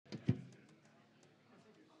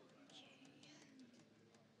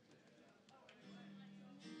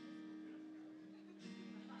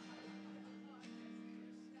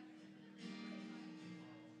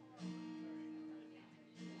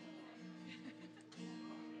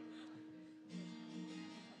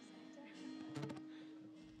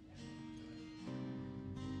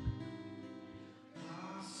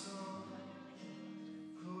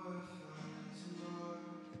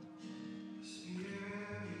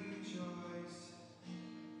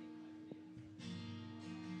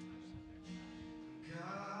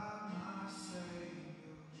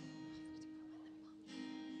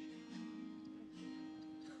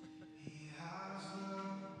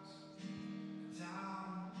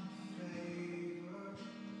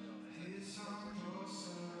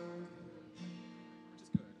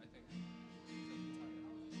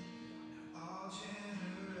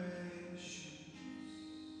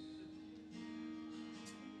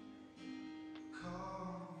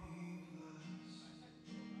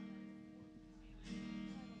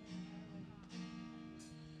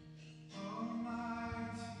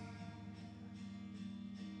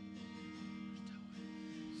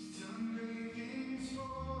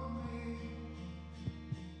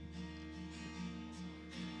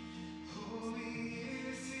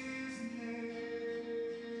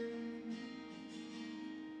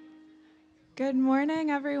Good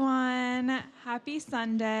morning, everyone. Happy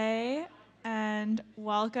Sunday, and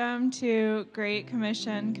welcome to Great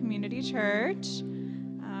Commission Community Church.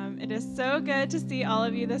 It is so good to see all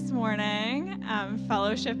of you this morning,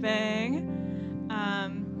 fellowshipping.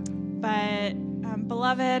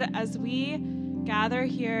 Beloved, as we gather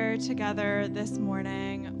here together this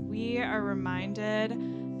morning, we are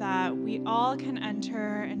reminded that we all can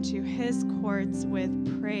enter into His courts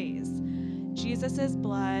with praise. Jesus'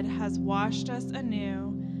 blood has washed us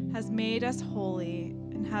anew, has made us holy,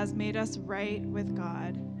 and has made us right with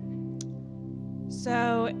God.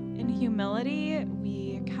 So, in humility,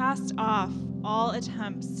 we cast off all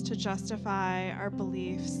attempts to justify our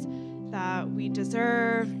beliefs that we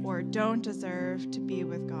deserve or don't deserve to be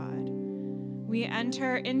with God. We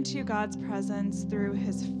enter into God's presence through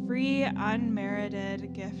His free,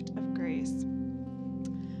 unmerited gift of grace.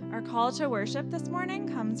 Our call to worship this morning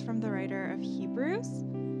comes from the writer of Hebrews.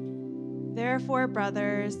 Therefore,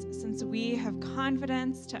 brothers, since we have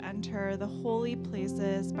confidence to enter the holy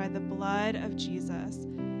places by the blood of Jesus,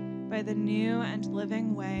 by the new and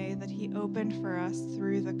living way that He opened for us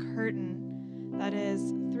through the curtain, that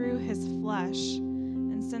is, through His flesh,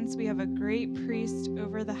 and since we have a great priest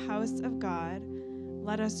over the house of God,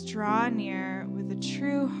 let us draw near with a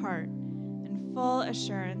true heart and full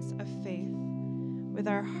assurance of faith, with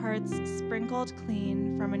our hearts sprinkled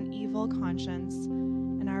clean from an evil conscience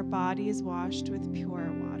and our bodies washed with pure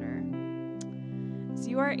water. As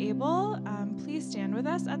you are able, please stand with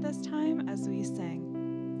us at this time as we sing.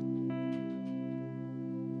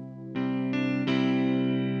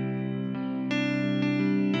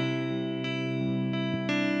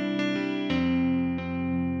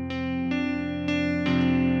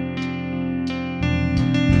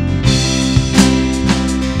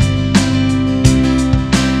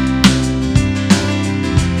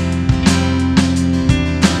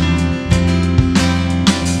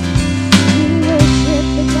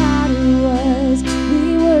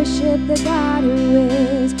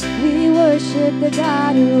 The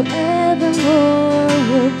God who evermore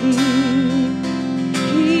will be.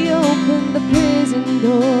 He opened the prison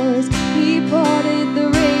doors, He parted the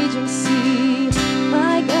raging sea.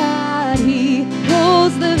 My God, He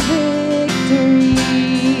holds the victory.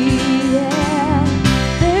 Yeah.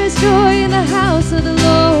 There's joy in the house of the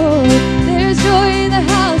Lord. There's joy in the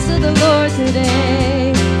house of the Lord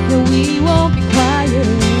today. And we won't be quiet.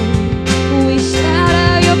 We shout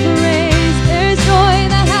out your praise. There's joy in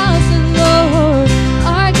the house of the Lord.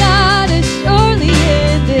 Our God is surely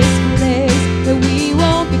in this place, that we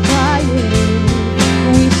won't be quiet.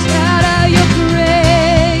 We shout out your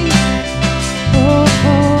praise. Oh,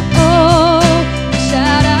 oh, oh.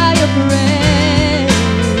 Shout out your praise.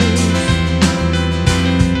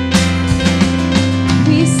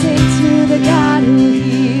 We sing to the God who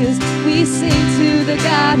heals. We sing to the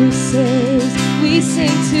God who saves. We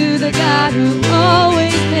sing to the God who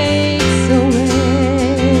always makes a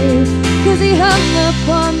way. 'Cause He hung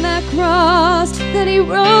upon that cross, then He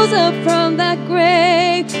rose up from that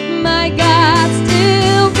grave. My God,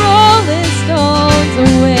 still rolling stones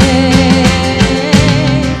away.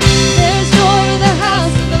 There's joy in the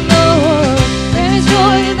house of the Lord. There's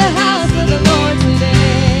joy in the house of the Lord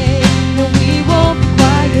today. And we won't be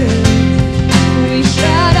quiet. We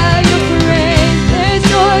shout out your praise. There's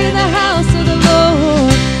joy in the house of the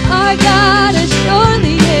Lord. Our God is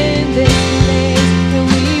surely in this place, and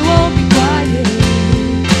we won't be quiet.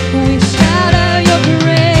 We shout out your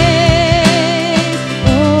praise.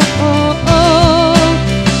 Oh, oh, oh.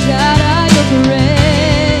 Shout out your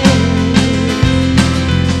praise.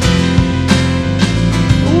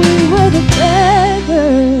 We were the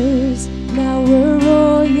beggars, now we're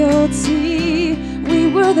royalty. We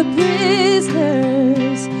were the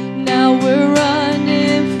prisoners, now we're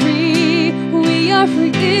running free. We are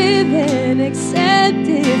forgiven,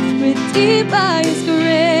 accepted, redeemed by His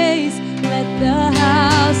grace. Let the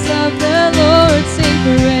house of the Lord sing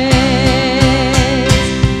praise.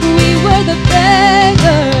 We were the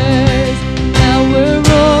beggars, now we're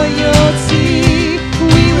royalty.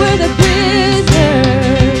 We were the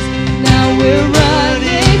prisoners, now we're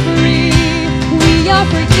running free. We are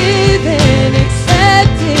forgiven,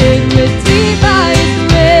 accepted, redeemed by His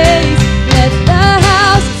grace. Let the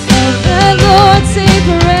house of the Lord sing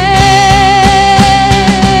praise.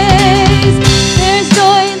 There's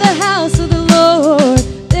joy in the house of the Lord.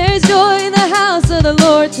 There's joy in the house of the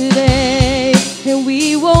Lord today. And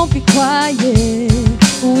we won't be quiet.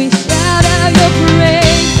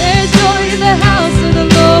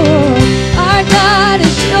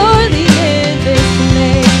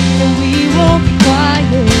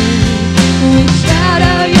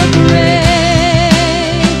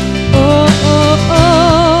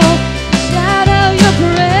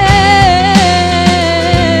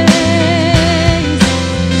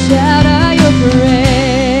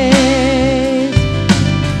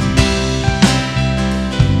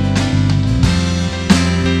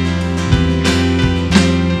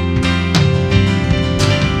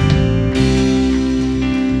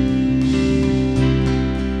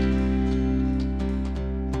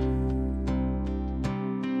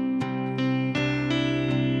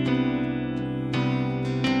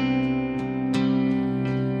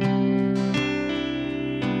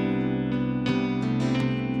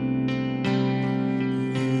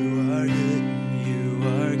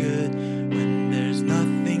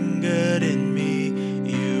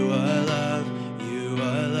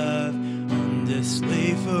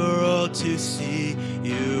 display for all to see.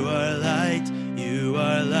 You are light, you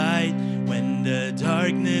are light. When the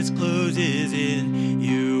darkness closes in,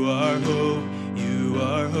 you are hope, you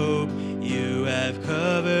are hope. You have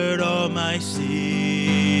covered all my sin.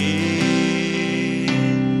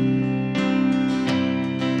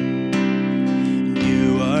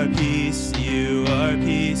 You are peace, you are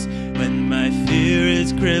peace. When my fear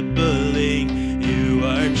is crippling, you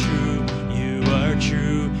are true, you are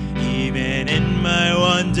true. Even in my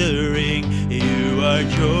wandering, you are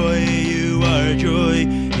joy, you are joy.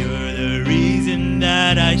 You're the reason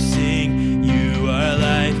that I sing. You are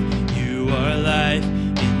life, you are life.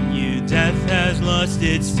 In you death has lost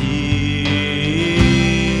its sting.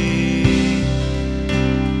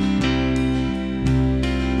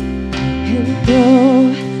 And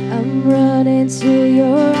though I'm running to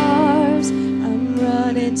your arms, I'm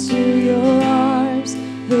running to your arms.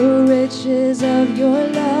 The riches of your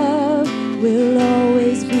love will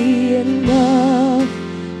always be enough.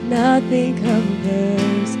 Nothing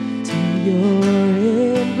compares to your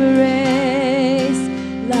embrace.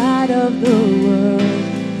 Light of the world,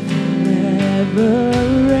 forever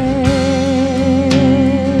reign.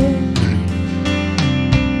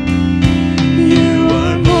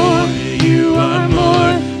 You are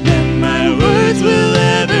more than my words will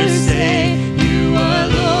ever say. You are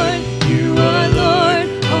Lord,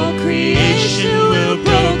 all creation will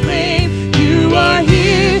proclaim. You are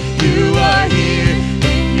here,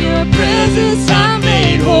 in your presence I'm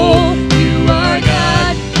made whole. You are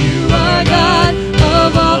God,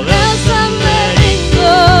 of all else I'm letting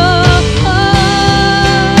go.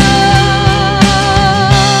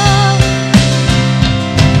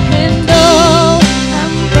 And though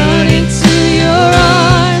I'm running to your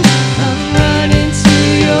arms, I'm running to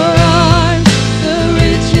your arms. The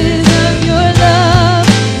riches of your love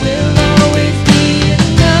will always be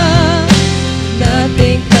enough.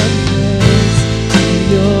 Nothing compares to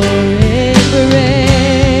your embrace.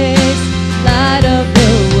 Light of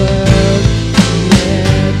the world,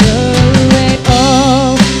 forever reign.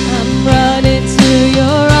 Oh, I'm running to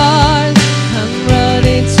your arms. I'm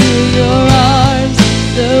running to your arms.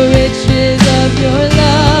 The riches of your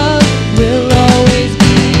love will always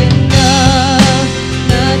be enough.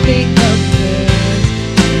 Nothing compares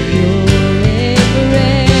to your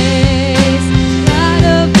embrace. Light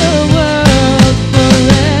of the world,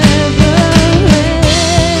 forever reign.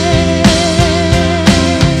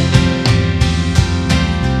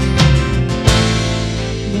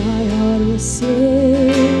 My heart will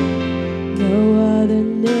sing, no other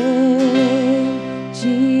name.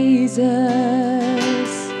 Jesus,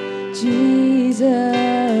 Jesus.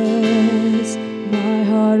 My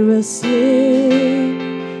heart will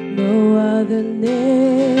sing, no other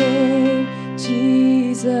name.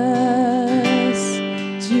 Jesus,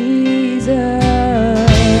 Jesus.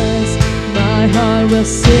 My heart will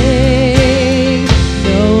sing,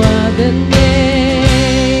 no other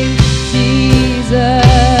name. Jesus,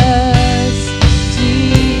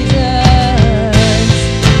 Jesus.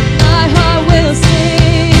 My heart will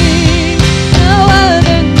sing, no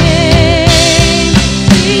other name.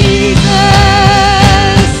 Jesus,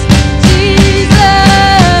 Jesus.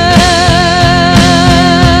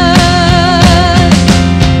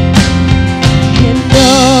 And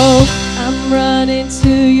though I'm running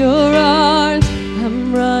to your arms, I'm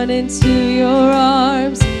running to your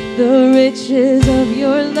arms. The riches of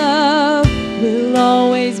your love will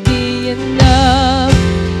always be enough.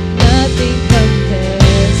 Nothing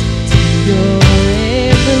compares to your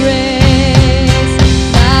embrace.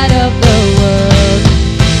 Light of the world,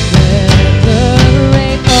 forever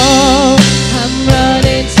reign. Oh, I'm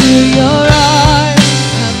running to your arms.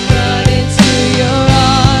 I'm running to your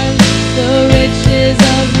arms. The riches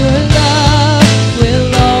of your love will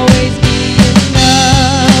always be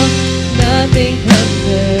enough. Nothing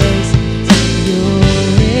compares to your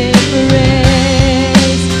embrace.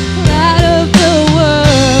 Light of the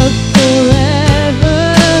world, forever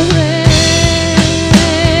reign.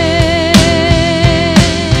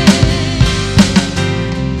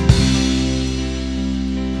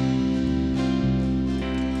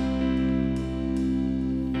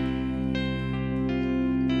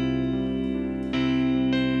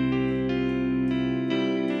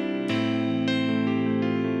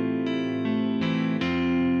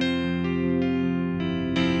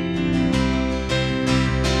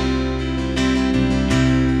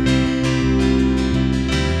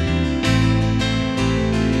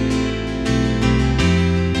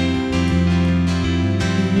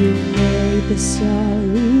 You made the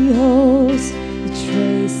starry host, you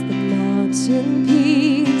traced the mountain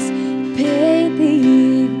peaks, you paint the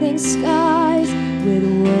evening skies with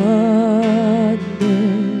what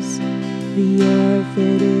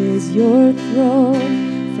your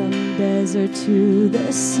throne. From desert to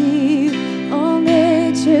the sea, all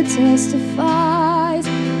nature testifies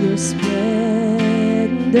your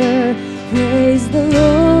splendor. Praise the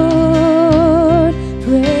Lord,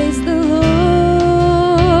 praise the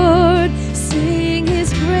Lord. Sing his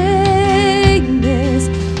greatness,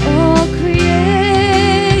 all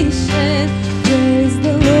creation. Praise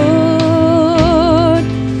the Lord,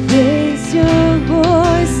 raise your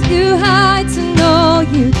voice, you high to know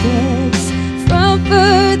you depths. From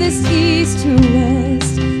furthest east to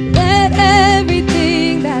west, let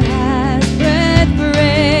everything that has breath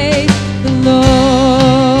praise the Lord.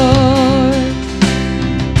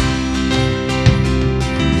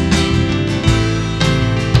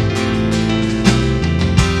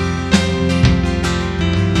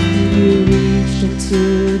 You reached into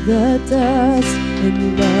the dust and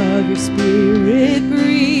love your spirit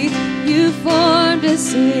breathe. You formed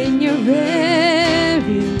us in your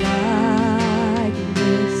very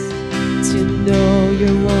likeness, to know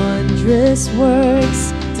your wondrous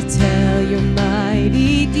works, to tell your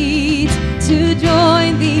mighty deeds, to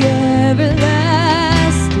join the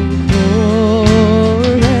everlasting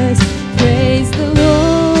chorus. Praise the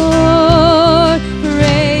Lord,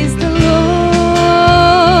 praise the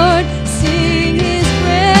Lord. Sing his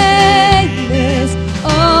greatness,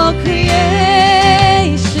 all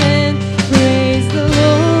creation. Praise the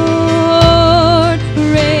Lord,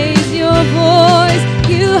 raise your voice,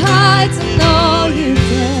 you high to know you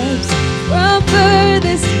depths. From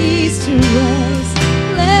furthest east to west,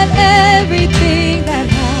 let everything that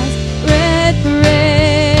has breath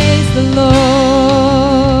praise the Lord.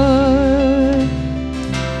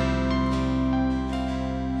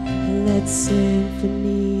 Let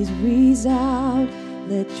symphonies resound,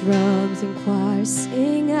 let drums and choirs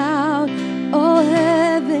sing out. All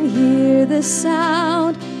heaven hear the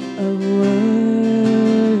sound of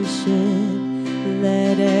worship.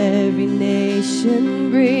 Let every nation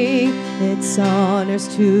bring its honors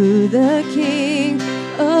to the King.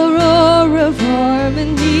 A roar of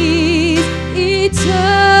harmonies eternal.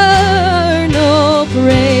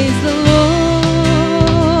 Praise the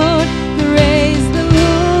Lord, praise the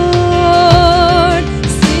Lord.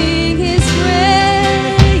 Sing his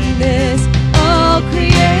greatness, all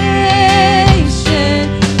creation.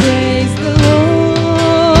 Praise the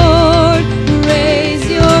Lord, raise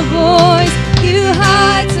your voice, you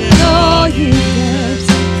high to know you depths.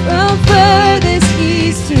 From furthest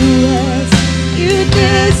east to west, you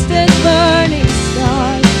distant burning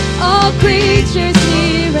stars, all creatures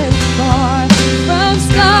near and far. From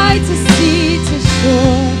sky to sea to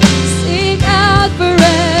shore, sing out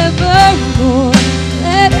forevermore.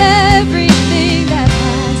 Let everything that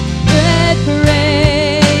has breath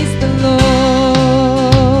praise the Lord.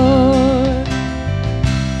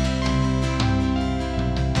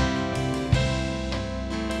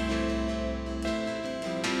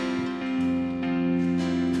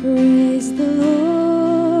 Praise the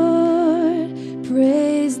Lord,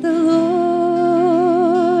 praise the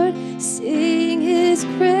Lord. Sing his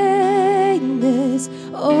greatness,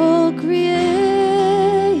 all creation.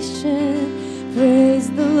 Praise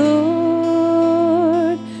the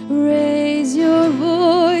Lord, raise your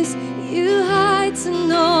voice, you high to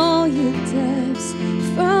know your depths.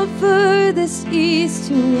 From furthest east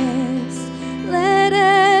to west, let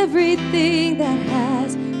everything that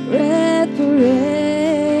has breath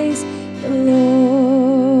praise the Lord.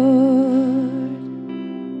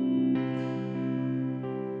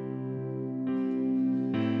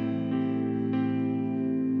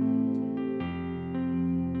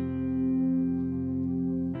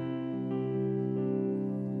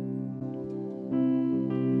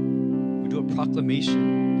 We do a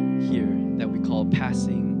proclamation here that we call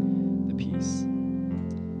passing the peace.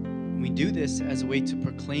 We do this as a way to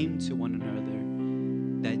proclaim to one another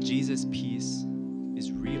that Jesus' peace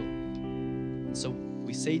is real. And so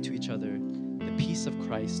we say to each other, the peace of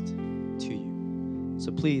Christ to you.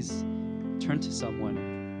 So please turn to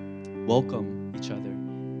someone, welcome each other,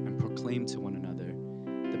 and proclaim to one another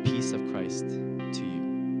the peace of Christ to you.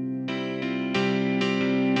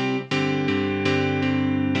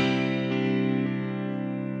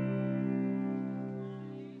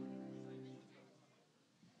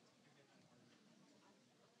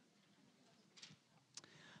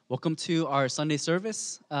 Welcome to our Sunday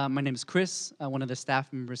service. My name is Chris, one of the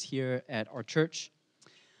staff members here at our church.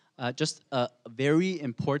 Just a very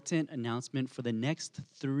important announcement for the next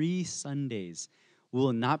 3 Sundays. We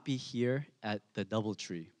will not be here at the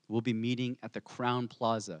DoubleTree. We'll be meeting at the Crown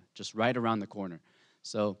Plaza, just right around the corner.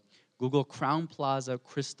 So Google Crown Plaza,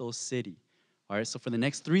 Crystal City. All right, so for the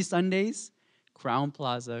next 3 Sundays, Crown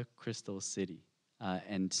Plaza, Crystal City.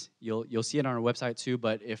 And you'll see it on our website too.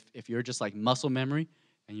 But if you're just like muscle memory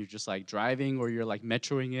and you're just like driving or you're like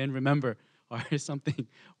metroing in, remember, or something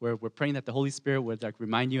where we're praying that the Holy Spirit would like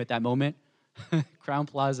remind you at that moment, Crown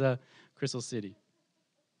Plaza, Crystal City.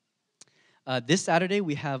 This Saturday,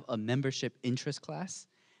 we have a membership interest class.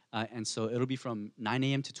 And so it'll be from 9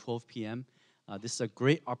 a.m. to 12 p.m. This is a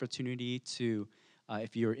great opportunity to,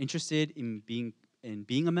 if you're interested in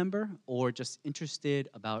being a member or just interested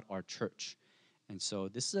about our church. And so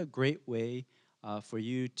this is a great way for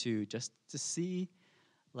you to just to see,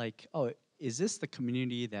 like, oh, is this the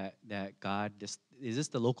community that God, is this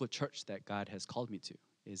the local church that God has called me to?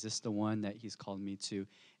 Is this the one that he's called me to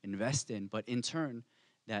invest in? But in turn,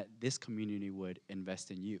 that this community would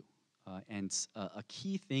invest in you. And a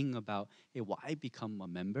key thing about, hey, why become a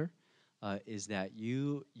member is that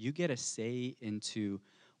you get a say into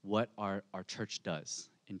what our church does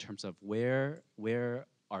in terms of where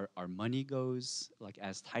our money goes, like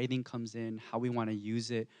as tithing comes in, how we want to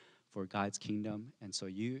use it for God's kingdom. And so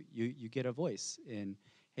you get a voice in,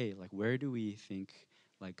 hey, like where do we think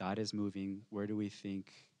like God is moving? Where do we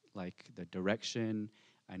think like the direction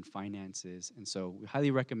and finances? And so we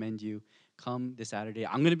highly recommend you come this Saturday.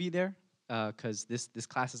 I'm going to be there because this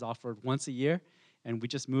class is offered once a year, and we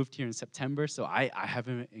just moved here in September, so I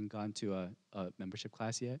haven't gone to a membership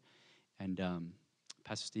class yet. And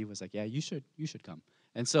Pastor Steve was like, yeah, you should come.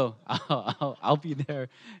 And so I'll be there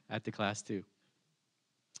at the class too.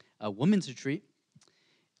 Women's retreat.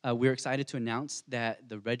 We're excited to announce that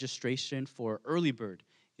the registration for Early Bird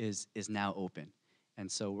is now open. And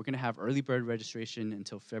so we're going to have Early Bird registration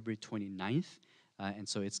until February 29th. And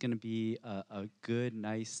so it's going to be a good,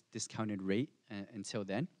 nice, discounted rate until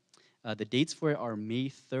then. The dates for it are May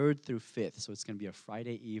 3rd through 5th. So it's going to be a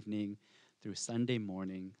Friday evening through Sunday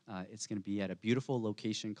morning. It's going to be at a beautiful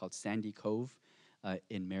location called Sandy Cove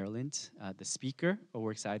in Maryland. The speaker,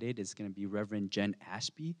 we're excited, is going to be Reverend Jen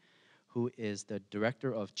Ashby, who is the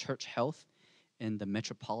Director of Church Health in the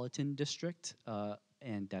Metropolitan District.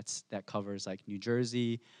 And that covers like New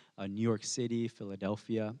Jersey, New York City,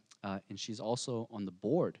 Philadelphia. And she's also on the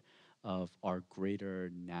board of our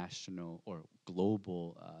greater national or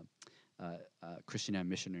global Christian and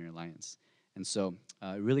Missionary Alliance. And so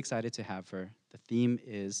really excited to have her. The theme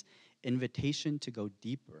is invitation to go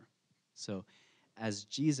deeper. So as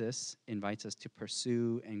Jesus invites us to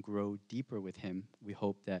pursue and grow deeper with him, we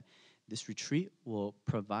hope that this retreat will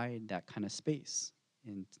provide that kind of space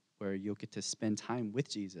in where you'll get to spend time with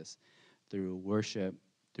Jesus through worship,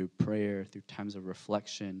 through prayer, through times of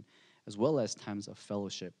reflection, as well as times of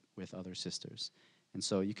fellowship with other sisters. And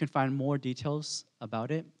so you can find more details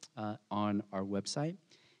about it on our website.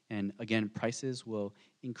 And again, prices will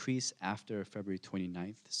increase after February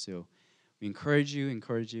 29th. So we encourage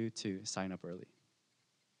you to sign up early.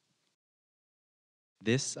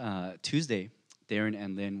 This Tuesday, Darren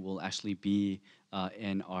and Lynn will actually be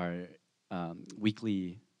in our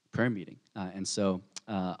weekly prayer meeting. And so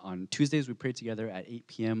on Tuesdays, we pray together at 8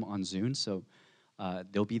 p.m. on Zoom. So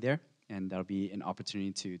they'll be there, and that'll be an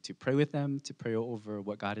opportunity to pray with them, to pray over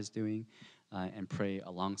what God is doing, and pray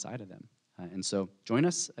alongside of them. And so join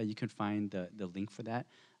us. You can find the link for that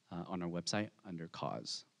on our website under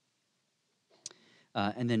Cause.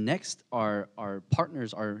 And then next, our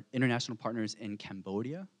partners, our international partners in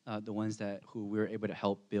Cambodia, the ones who we were able to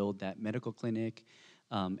help build that medical clinic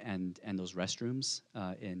and those restrooms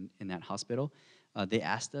in that hospital. They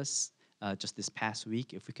asked us just this past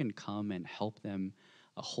week if we can come and help them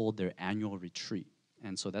hold their annual retreat.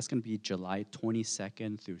 And so that's going to be July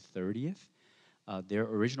 22nd through 30th. Their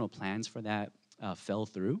original plans for that fell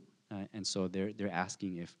through, and so they're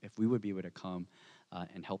asking if we would be able to come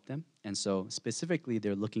and help them. And so specifically,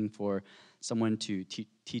 they're looking for someone to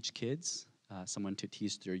teach kids, someone to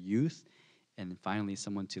teach their youth, and then finally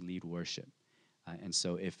someone to lead worship. And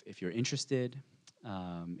so if you're interested,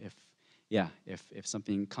 if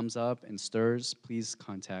something comes up and stirs, please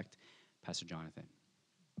contact Pastor Jonathan.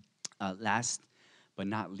 Last but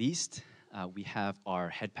not least, we have our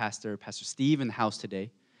head pastor, Pastor Steve, in the house today.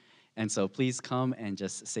 And so please come and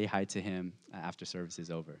just say hi to him after service is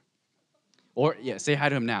over. Or, say hi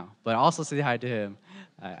to him now, but also say hi to him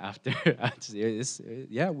after.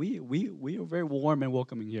 We are very warm and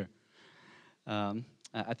welcoming here.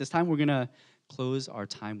 At this time, we're going to close our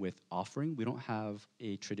time with offering. We don't have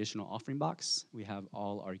a traditional offering box. We have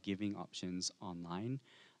all our giving options online.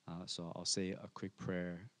 So I'll say a quick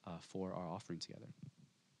prayer for our offering together.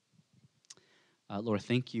 Lord,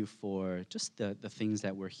 thank you for just the things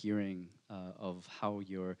that we're hearing of how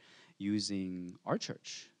you're using our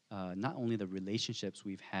church not only the relationships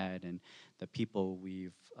we've had and the people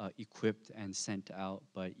we've equipped and sent out,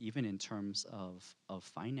 but even in terms of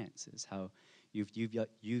finances, how you've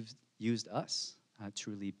used us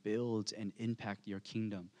to really build and impact your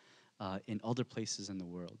kingdom in other places in the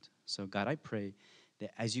world. So God, I pray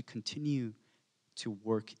that as you continue to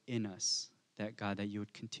work in us, that God, that you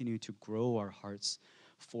would continue to grow our hearts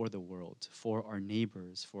for the world, for our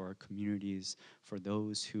neighbors, for our communities, for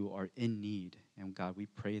those who are in need. And God, we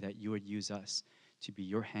pray that you would use us to be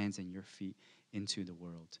your hands and your feet into the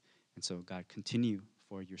world. And so, God, continue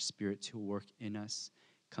for your Spirit to work in us.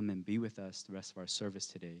 Come and be with us the rest of our service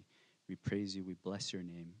today. We praise you. We bless your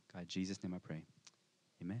name. God, in Jesus' name I pray.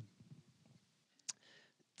 Amen.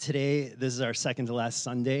 Today, this is our second to last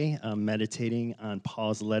Sunday, meditating on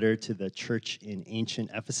Paul's letter to the church in ancient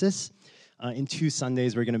Ephesus. In 2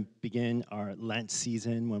 Sundays, we're going to begin our Lent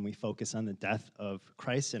season when we focus on the death of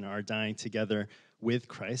Christ and our dying together with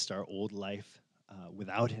Christ, our old life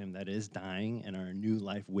without him, that is, dying, and our new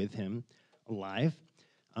life with him, alive.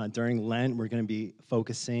 During Lent, we're going to be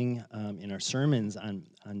focusing in our sermons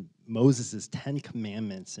on Moses' 10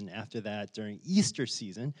 Commandments, and after that, during Easter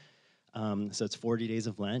season, so it's 40 days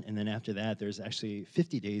of Lent, and then after that, there's actually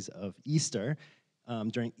 50 days of Easter.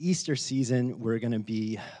 During Easter season, we're going to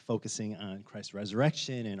be focusing on Christ's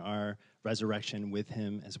resurrection and our resurrection with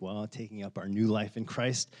him as well, taking up our new life in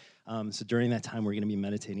Christ. So during that time, we're going to be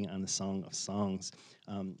meditating on the Song of Songs.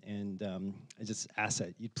 I just ask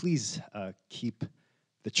that you please keep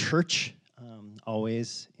the church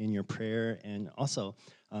always in your prayer, and also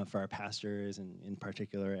for our pastors, and in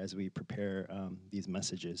particular as we prepare these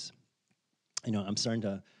messages. I'm starting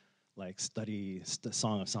to study the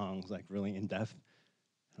Song of Songs really in depth,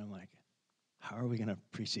 and I'm like, how are we going to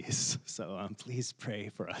preach these? So please pray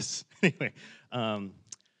for us. Anyway,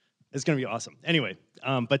 it's going to be awesome. Anyway,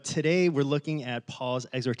 but today we're looking at Paul's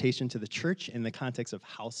exhortation to the church in the context of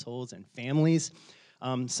households and families.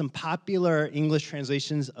 Some popular English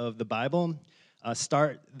translations of the Bible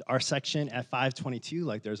start our section at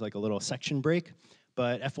 5:22, there's a little section break.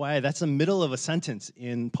 But FYI, that's the middle of a sentence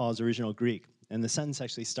in Paul's original Greek. And the sentence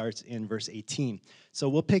actually starts in verse 18. So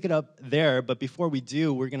we'll pick it up there, but before we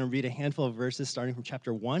do, we're going to read a handful of verses starting from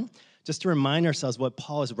chapter 1, just to remind ourselves what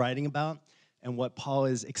Paul is writing about and what Paul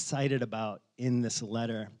is excited about in this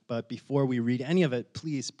letter. But before we read any of it,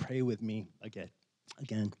 please pray with me again.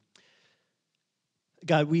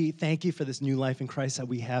 God, we thank you for this new life in Christ that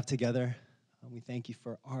we have together. We thank you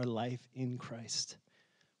for our life in Christ.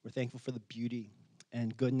 We're thankful for the beauty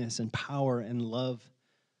and goodness and power and love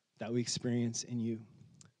that we experience in you,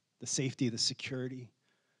 the safety, the security,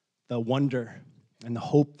 the wonder, and the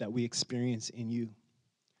hope that we experience in you.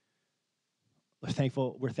 We're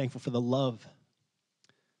thankful for the love,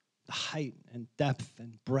 the height and depth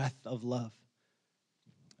and breadth of love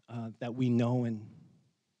that we know and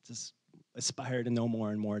just aspire to know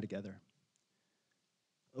more and more together.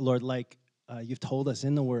 Lord, you've told us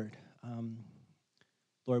in the Word,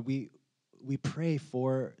 Lord, we pray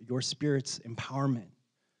for your Spirit's empowerment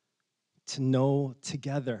to know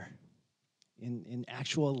together in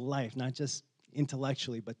actual life, not just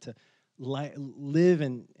intellectually, but to live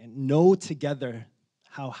and know together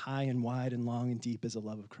how high and wide and long and deep is the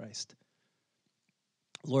love of Christ.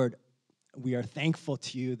 Lord, we are thankful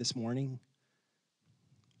to you this morning.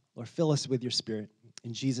 Lord, fill us with your Spirit.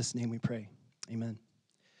 In Jesus' name we pray. Amen.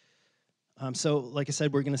 So, like I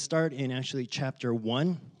said, we're going to start in actually chapter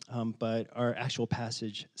 1, but our actual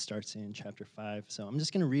passage starts in chapter 5. So I'm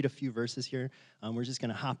just going to read a few verses here. We're just going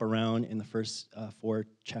to hop around in the first 4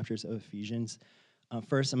 chapters of Ephesians.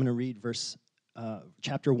 First, I'm going to read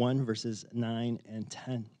chapter 1, verses 9 and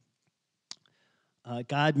 10.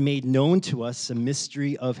 God made known to us the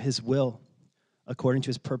mystery of his will, according to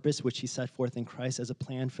his purpose, which he set forth in Christ as a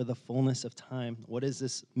plan for the fullness of time. What is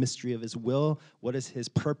this mystery of his will? What is his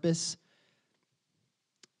purpose?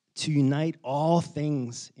 To unite all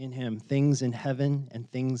things in him, things in heaven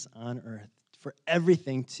and things on earth, for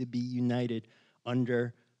everything to be united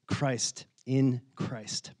under Christ, in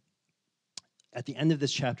Christ. At the end of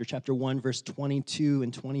this chapter, chapter 1, verse 22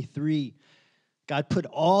 and 23, God put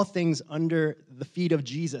all things under the feet of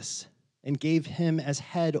Jesus and gave him as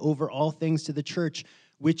head over all things to the church,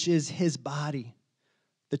 which is his body.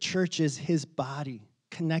 The church is his body,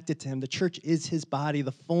 connected to him. The church is his body,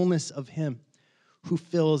 the fullness of him who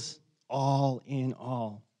fills all in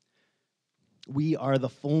all. We are the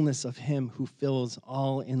fullness of him who fills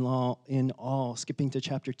all in all. Skipping to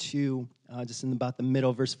chapter 2, just in about the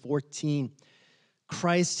middle, verse 14.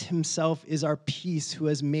 Christ himself is our peace, who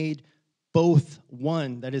has made both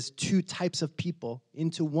one, that is 2 types of people,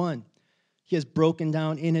 into one, He has broken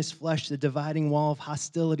down in his flesh the dividing wall of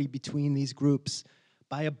hostility between these groups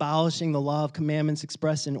by abolishing the law of commandments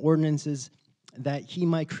expressed in ordinances, that he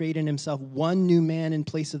might create in himself one new man in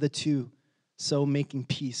place of the two, so making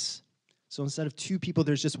peace. So instead of two people,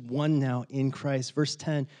 there's just one now in Christ. Verse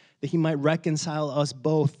 10, that he might reconcile us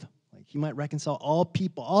both. Like he might reconcile all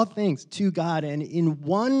people, all things to God, and in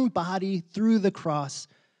one body through the cross,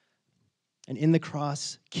 and in the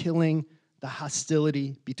cross, killing the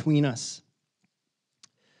hostility between us.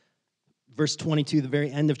 Verse 22, the very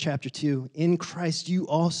end of chapter 2, in Christ you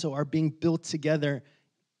also are being built together.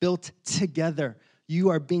 You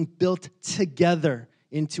are being built together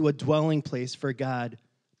into a dwelling place for God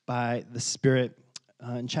by the Spirit.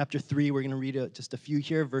 In chapter 3, we're going to read just a few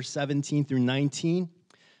here, verse 17 through 19.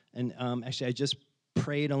 And actually, I just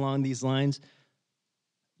prayed along these lines.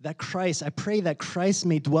 I pray that Christ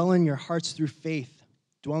may dwell in your hearts through faith.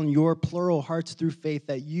 Dwell in your plural hearts through faith,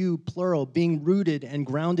 that you, plural, being rooted and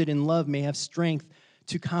grounded in love, may have strength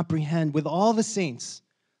to comprehend with all the saints,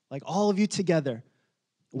 like all of you together,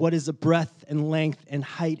 what is the breadth and length and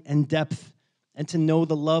height and depth, and to know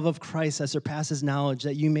the love of Christ that surpasses knowledge,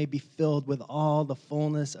 that you may be filled with all the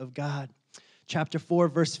fullness of God. Chapter 4,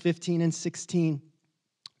 verse 15 and 16.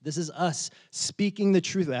 This is us speaking the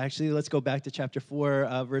truth. Actually, let's go back to chapter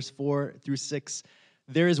 4, verse 4 through 6.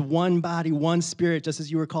 There is one body, one Spirit, just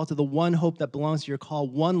as you were called to the one hope that belongs to your call,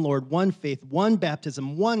 one Lord, one faith, one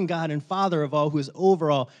baptism, one God and Father of all, who is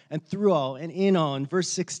over all and through all and in all. In verse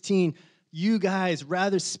 16, you guys,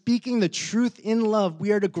 rather speaking the truth in love,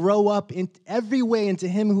 we are to grow up in every way into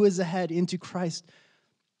him who is the head, into Christ,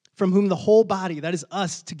 from whom the whole body, that is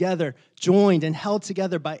us together, joined and held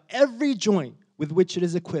together by every joint with which it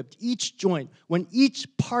is equipped. Each joint, when each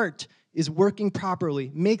part is working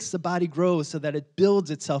properly, makes the body grow so that it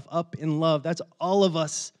builds itself up in love. That's all of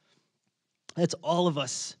us. That's all of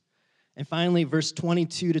us. And finally, verse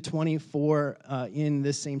 22 to 24 in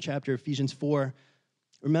this same chapter, Ephesians 4.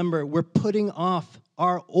 Remember, we're putting off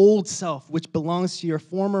our old self, which belongs to your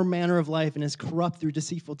former manner of life and is corrupt through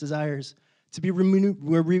deceitful desires. To be renewed,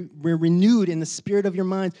 we're renewed in the spirit of your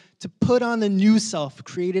mind, to put on the new self,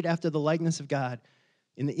 created after the likeness of God,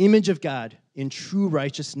 in the image of God, in true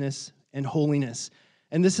righteousness and holiness.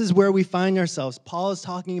 And this is where we find ourselves. Paul is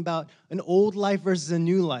talking about an old life versus a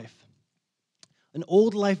new life. An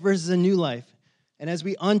old life versus a new life. And as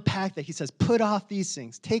we unpack that, he says, put off these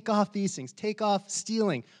things, take off these things, take off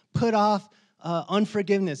stealing, put off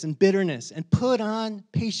unforgiveness and bitterness, and put on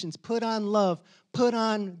patience, put on love, put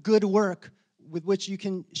on good work with which you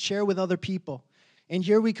can share with other people. And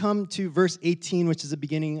here we come to verse 18, which is the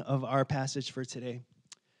beginning of our passage for today.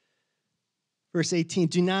 Verse 18,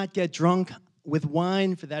 do not get drunk with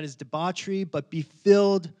wine, for that is debauchery, but be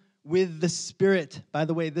filled with the Spirit. By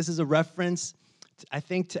the way, this is a reference, I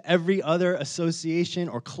think, to every other association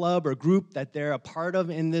or club or group that they're a part of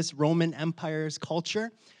in this Roman Empire's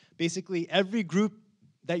culture. Basically, every group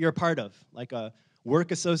that you're a part of, like a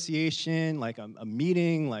work association, like a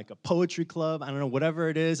meeting, like a poetry club, I don't know, whatever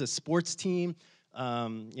it is, a sports team,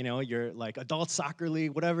 you're like adult soccer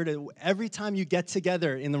league, whatever it is. Every time you get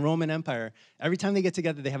together in the Roman Empire, every time they get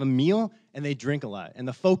together, they have a meal and they drink a lot. And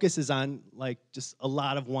the focus is on like just a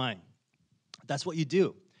lot of wine. That's what you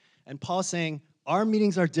do. And Paul's saying, our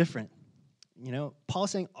meetings are different.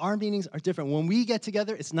 Paul's saying our meetings are different. When we get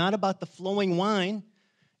together, it's not about the flowing wine,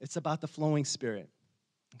 it's about the flowing Spirit.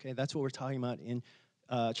 Okay, that's what we're talking about in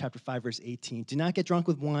chapter 5, verse 18. Do not get drunk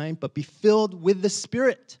with wine, but be filled with the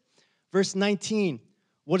Spirit. Verse 19,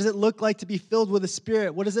 what does it look like to be filled with the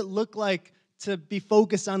Spirit? What does it look like to be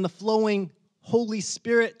focused on the flowing Holy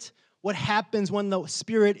Spirit? What happens when the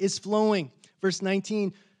Spirit is flowing? Verse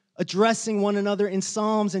 19, addressing one another in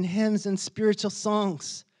psalms and hymns and spiritual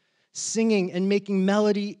songs, singing and making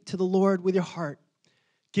melody to the Lord with your heart,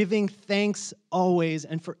 giving thanks always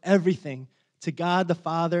and for everything to God the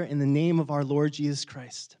Father in the name of our Lord Jesus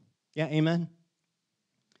Christ. Yeah, amen?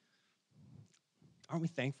 Aren't we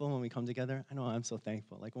thankful when we come together? I know I'm so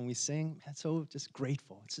thankful. Like when we sing, I'm so just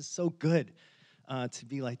grateful. It's just so good to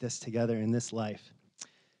be like this together in this life.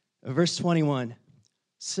 Verse 21,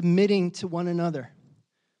 submitting to one another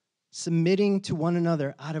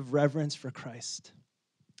out of reverence for Christ.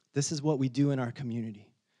 This is what we do in our community.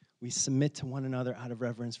 We submit to one another out of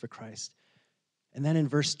reverence for Christ. And then in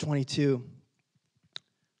verse 22,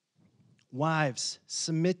 wives,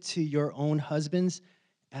 submit to your own husbands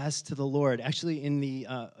as to the Lord. Actually, in the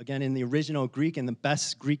original Greek and the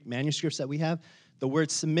best Greek manuscripts that we have, the word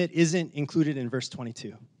submit isn't included in verse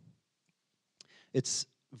 22. It's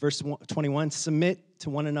verse 21, submit to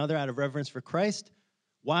one another out of reverence for Christ,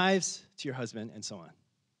 wives to your husband, and so on.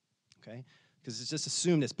 Okay? because it's just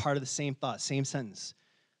assumed as part of the same thought, same sentence.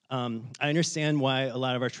 I understand why a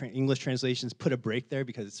lot of our English translations put a break there,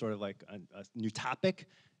 because it's sort of like a new topic,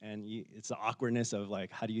 and it's the awkwardness of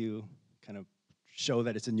like, how do you kind of show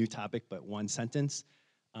that it's a new topic but one sentence?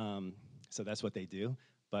 So that's what they do.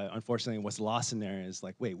 But unfortunately, what's lost in there is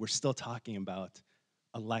like, wait, we're still talking about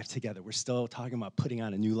a life together. We're still talking about putting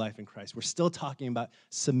on a new life in Christ. We're still talking about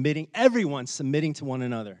everyone submitting to one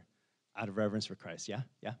another out of reverence for Christ. Yeah?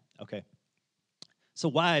 Yeah? Okay. So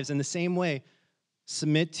wives, in the same way,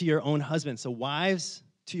 submit to your own husbands. So wives,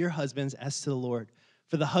 to your husbands as to the Lord.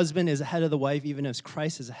 For the husband is the head of the wife, even as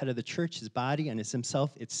Christ is the head of the church, his body, and is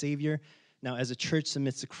himself its Savior. Now, as the church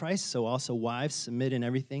submits to Christ, so also wives submit in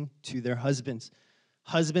everything to their husbands.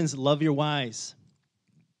 Husbands, love your wives.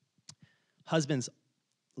 Husbands,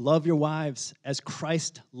 love your wives as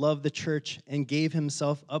Christ loved the church and gave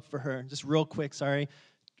himself up for her. Just real quick, sorry.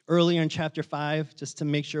 Earlier in chapter 5, just to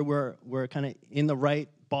make sure we're kind of in the right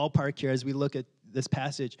ballpark here as we look at this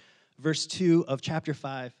passage, verse 2 of chapter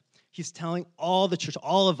 5, he's telling all the church,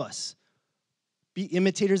 all of us, be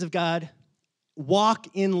imitators of God, walk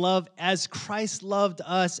in love as Christ loved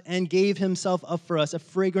us and gave himself up for us, a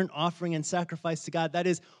fragrant offering and sacrifice to God. That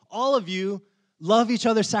is, all of you love each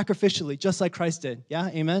other sacrificially, just like Christ did. Yeah,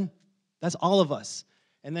 amen? That's all of us.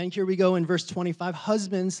 And then here we go in verse 25,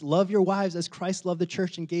 husbands, love your wives as Christ loved the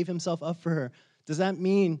church and gave himself up for her. Does that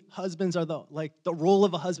mean husbands are the role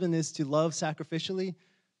of a husband is to love sacrificially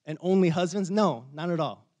and only husbands? No, not at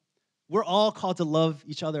all. We're all called to love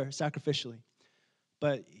each other sacrificially.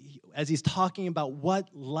 But as he's talking about what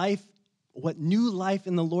new life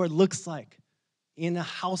in the Lord looks like in a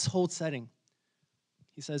household setting,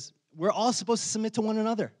 he says, we're all supposed to submit to one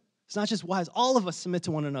another. It's not just wives. All of us submit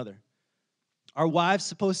to one another. Are wives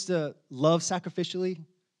supposed to love sacrificially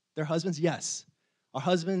their husbands? Yes. Are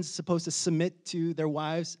husbands supposed to submit to their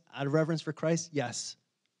wives out of reverence for Christ? Yes.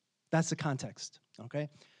 That's the context, okay?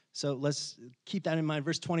 So let's keep that in mind.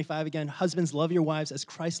 Verse 25 again, husbands, love your wives as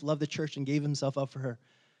Christ loved the church and gave himself up for her,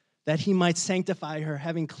 that he might sanctify her,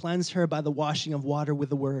 having cleansed her by the washing of water with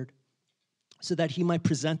the word, so that he might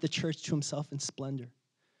present the church to himself in splendor,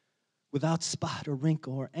 without spot or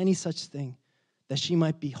wrinkle or any such thing, that she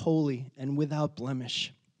might be holy and without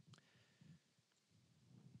blemish.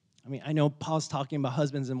 I mean, I know Paul's talking about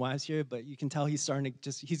husbands and wives here, but you can tell he's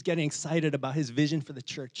getting excited about his vision for the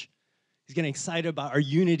church. He's getting excited about our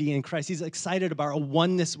unity in Christ. He's excited about our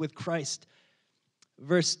oneness with Christ.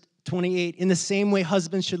 Verse 28, in the same way,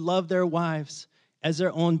 husbands should love their wives as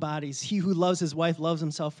their own bodies. He who loves his wife loves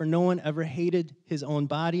himself, for no one ever hated his own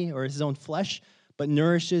body or his own flesh, but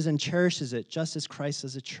nourishes and cherishes it, just as Christ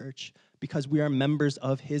does the church, because we are members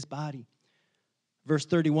of his body. Verse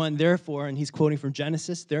 31, therefore, and he's quoting from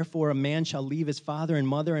Genesis, therefore a man shall leave his father and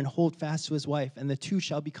mother and hold fast to his wife, and the two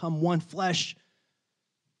shall become one flesh.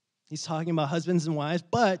 He's talking about husbands and wives,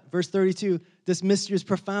 but verse 32, this mystery is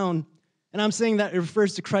profound, and I'm saying that it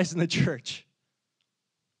refers to Christ and the church.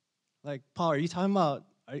 Like, Paul, are you talking about,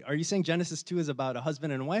 are you saying Genesis 2 is about a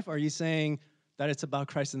husband and a wife, or are you saying that it's about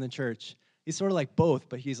Christ and the church? He's sort of like both,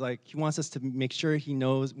 but he wants us to make sure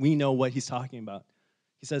we know what he's talking about.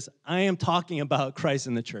 He says, I am talking about Christ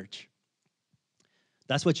and the church.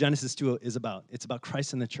 That's what Genesis 2 is about. It's about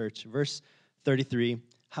Christ and the church. Verse 33,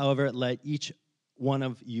 however, let each one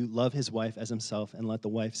of you love his wife as himself, and let the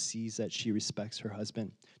wife seize that she respects her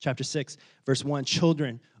husband. Chapter 6, verse 1,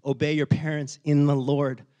 children, obey your parents in the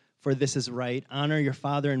Lord, for this is right. Honor your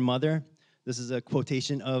father and mother. This is a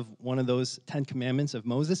quotation of one of those 10 commandments of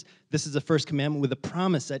Moses. This is the first commandment with a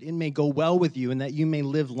promise that it may go well with you and that you may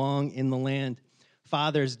live long in the land.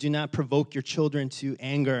 Fathers, do not provoke your children to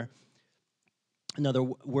anger. Another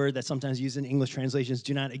word that's sometimes used in English translations,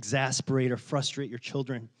 do not exasperate or frustrate your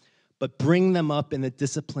children, but bring them up in the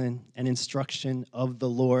discipline and instruction of the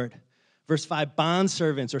Lord. Verse 5,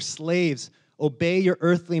 bondservants or slaves, obey your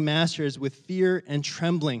earthly masters with fear and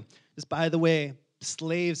trembling. Just by the way,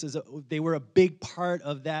 slaves, they were a big part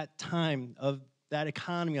of that time, of that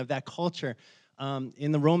economy, of that culture.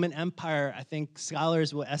 In the Roman Empire, I think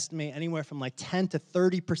scholars will estimate anywhere from like 10 to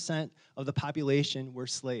 30% of the population were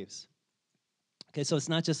slaves. Okay, so it's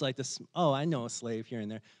not just like this, oh, I know a slave here and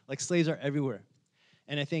there. Like slaves are everywhere.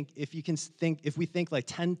 And I think if we think like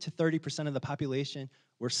 10 to 30% of the population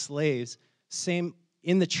were slaves, same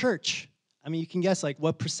in the church. I mean, you can guess like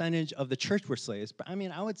what percentage of the church were slaves. But I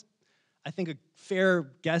mean, I think a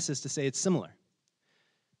fair guess is to say it's similar.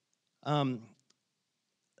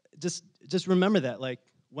 Just remember that, like,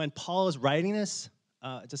 when Paul is writing this,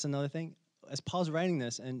 just another thing, as Paul's writing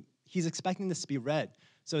this, and he's expecting this to be read.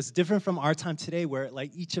 So it's different from our time today where,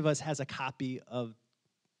 like, each of us has a copy of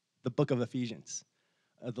the book of Ephesians.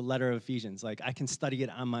 the letter of Ephesians. Like, I can study it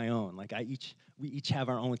on my own. Like, we each have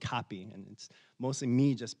our own copy, and it's mostly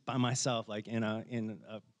me just by myself, like in a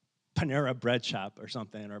Panera bread shop or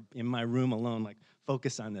something, or in my room alone, like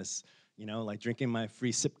focus on this, like drinking my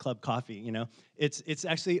free Sip Club coffee, It's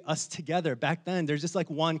actually us together. Back then, there's just like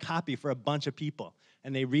one copy for a bunch of people,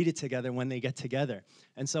 and they read it together when they get together.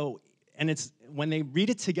 And it's when they read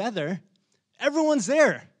it together, everyone's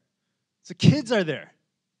there. So kids are there.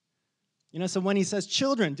 So when he says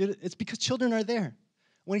children, dude, it's because children are there.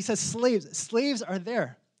 When he says slaves are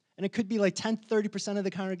there. And it could be like 30% of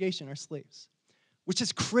the congregation are slaves, which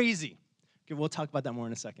is crazy. Okay, we'll talk about that more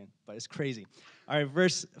in a second, but it's crazy. All right,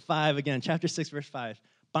 verse 5 again, chapter 6, verse 5.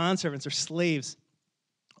 Bondservants or slaves,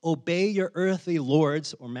 obey your earthly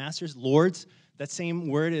lords or masters. Lords, that same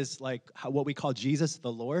word is like what we call Jesus,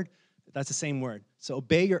 the Lord. That's the same word. So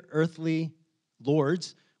obey your earthly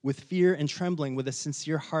lords with fear and trembling, with a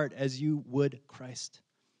sincere heart as you would Christ.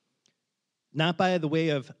 Not by the way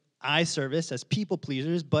of eye service as people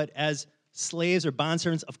pleasers, but as slaves or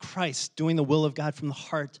bondservants of Christ, doing the will of God from the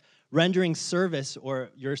heart, rendering service or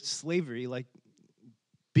your slavery, like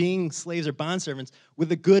being slaves or bondservants,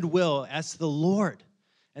 with a good will as to the Lord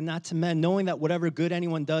and not to men, knowing that whatever good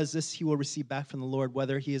anyone does, this he will receive back from the Lord,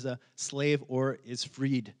 whether he is a slave or is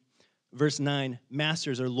freed. Verse 9,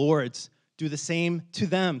 masters or lords, do the same to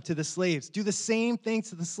them, to the slaves. Do the same thing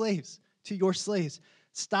to the slaves, to your slaves.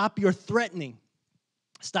 Stop your threatening.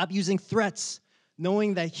 Stop using threats,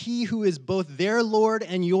 knowing that he who is both their Lord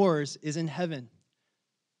and yours is in heaven.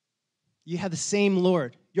 You have the same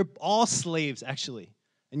Lord. You're all slaves, actually.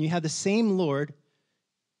 And you have the same Lord.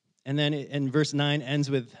 And then in verse 9 ends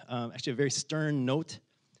with actually a very stern note.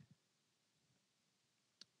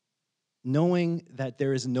 Knowing that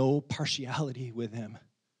there is no partiality with him.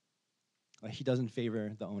 Like, he doesn't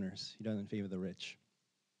favor the owners. He doesn't favor the rich.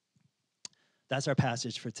 That's our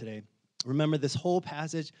passage for today. Remember, this whole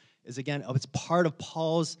passage is, again, it's part of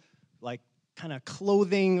Paul's, like, kind of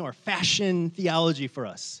clothing or fashion theology for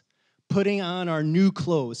us. Putting on our new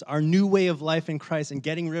clothes, our new way of life in Christ, and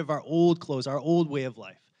getting rid of our old clothes, our old way of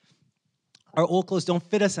life. Our old clothes don't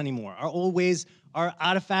fit us anymore. Our old ways are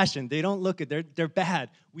out of fashion. They don't look good. They're bad.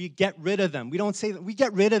 We get rid of them. We don't say that. We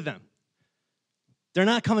get rid of them. They're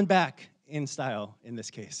not coming back in style in this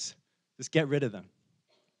case. Just get rid of them.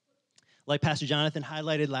 Like Pastor Jonathan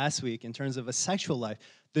highlighted last week in terms of a sexual life,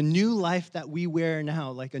 the new life that we wear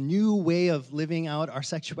now, like a new way of living out our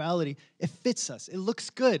sexuality, it fits us. It looks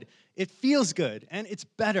good. It feels good. And it's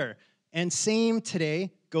better. And same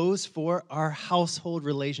today goes for our household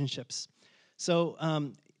relationships. So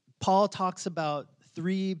Paul talks about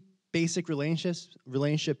 3 basic relationships: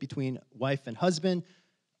 relationship between wife and husband,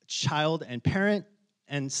 child and parent,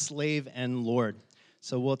 and slave and Lord.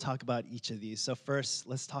 So we'll talk about each of these. So first,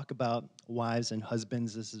 let's talk about wives and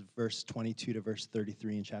husbands. This is verse 22 to verse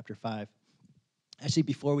 33 in chapter 5. Actually,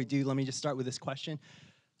 before we do, let me just start with this question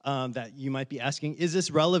that you might be asking. Is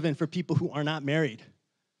this relevant for people who are not married?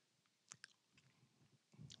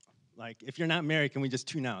 Like, if you're not married, can we just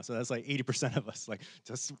tune out? So that's like 80% of us.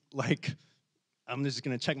 I'm just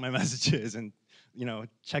going to check my messages and,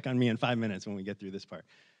 check on me in 5 minutes when we get through this part.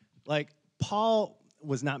 Like, Paul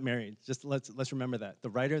was not married. Just let's remember that. The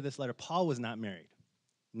writer of this letter, Paul, was not married.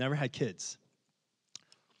 Never had kids.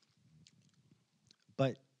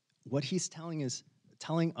 But what he's telling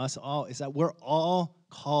us all is that we're all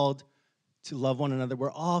called to love one another. We're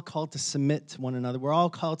all called to submit to one another. We're all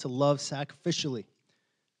called to love sacrificially,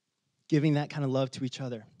 giving that kind of love to each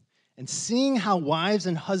other. And seeing how wives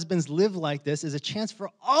and husbands live like this is a chance for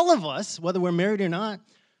all of us, whether we're married or not,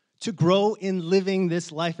 to grow in living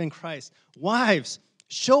this life in Christ. Wives,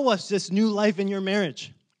 show us this new life in your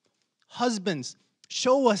marriage. Husbands,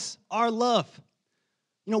 show us our love.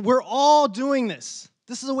 We're all doing this.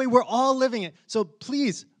 This is the way we're all living it. So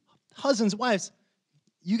please, husbands, wives,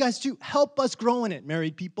 you guys too, help us grow in it,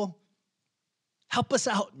 married people. Help us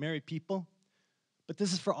out, married people. But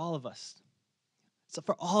this is for all of us. So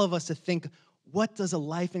for all of us to think, what does a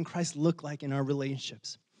life in Christ look like in our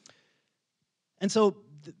relationships? And so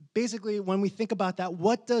basically, when we think about that,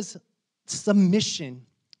 what does submission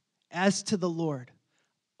as to the Lord,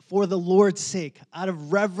 for the Lord's sake, out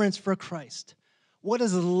of reverence for Christ? What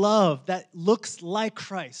is love that looks like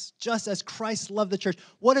Christ, just as Christ loved the church?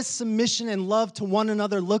 What does submission and love to one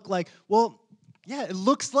another look like? Well, yeah, it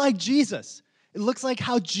looks like Jesus. It looks like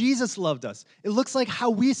how Jesus loved us. It looks like how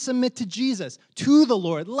we submit to Jesus, to the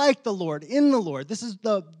Lord, like the Lord, in the Lord. These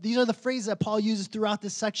are the phrases that Paul uses throughout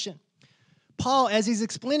this section. Paul, as he's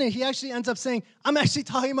explaining it, he actually ends up saying, I'm actually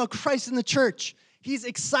talking about Christ in the church. He's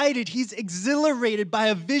excited. He's exhilarated by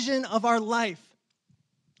a vision of our life.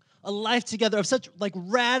 a life together of such like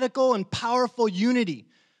radical and powerful unity.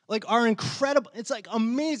 Like our incredible, it's like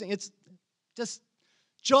amazing. It's just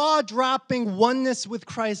jaw-dropping oneness with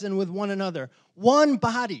Christ and with one another. One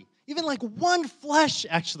body, even like one flesh,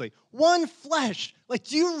 actually. One flesh. Like,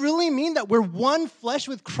 do you really mean that we're one flesh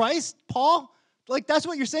with Christ, Paul? Like, that's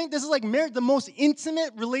what you're saying? This is like marriage, the most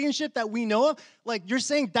intimate relationship that we know of. Like, you're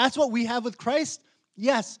saying that's what we have with Christ?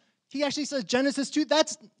 Yes. He actually says, Genesis 2,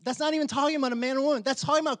 that's not even talking about a man and woman. That's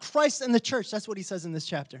talking about Christ and the church. That's what he says in this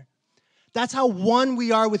chapter. That's how one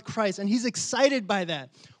we are with Christ, and he's excited by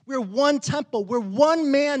that. We're one temple. We're one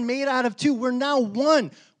man made out of two. We're now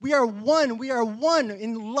one. We are one. We are one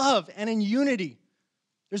in love and in unity.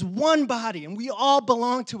 There's one body, and we all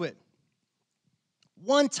belong to it.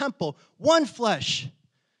 One temple, one flesh.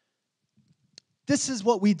 This is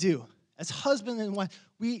what we do. As husband and wife,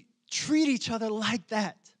 we treat each other like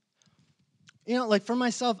that. You know, like for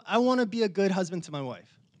myself, I want to be a good husband to my wife.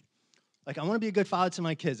 Like, I want to be a good father to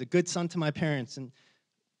my kids, a good son to my parents,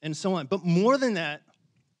 and so on. But more than that,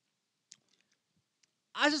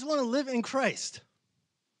 I just want to live in Christ.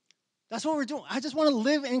 That's what we're doing. I just want to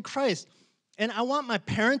live in Christ. And I want my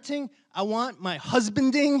parenting, I want my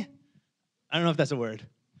husbanding. I don't know if that's a word.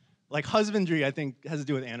 Like husbandry, I think, has to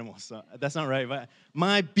do with animals. So that's not right. But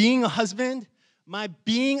my being a husband, my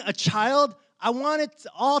being a child, I want it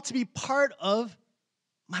all to be part of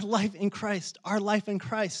my life in Christ, our life in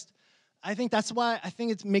Christ. I think that's why I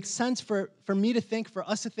think it makes sense for me to think, for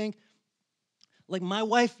us to think, like my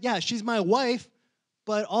wife, yeah, she's my wife,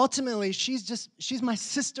 but ultimately she's my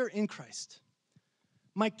sister in Christ.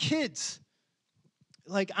 My kids,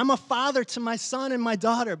 like I'm a father to my son and my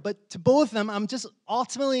daughter, but to both of them, I'm just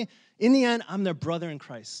ultimately, in the end, I'm their brother in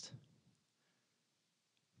Christ.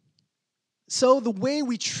 So the way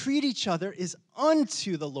we treat each other is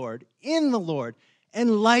unto the Lord, in the Lord,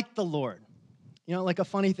 and like the Lord. You know, like a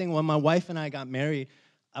funny thing, when my wife and I got married,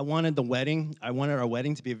 I wanted our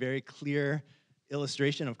wedding to be a very clear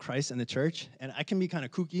illustration of Christ and the church. And I can be kind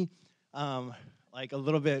of kooky, like a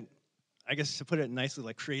little bit, I guess to put it nicely,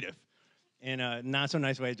 like creative. In a not so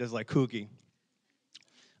nice way, just like kooky.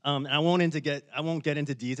 And I won't get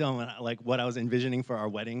into detail on like what I was envisioning for our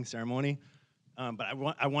wedding ceremony. But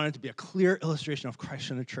I wanted it to be a clear illustration of Christ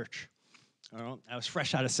and the church. I was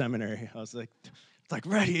fresh out of seminary. I was like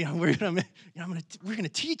ready. We're gonna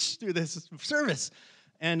teach through this service.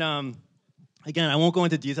 And again, I won't go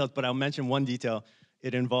into details, but I'll mention one detail.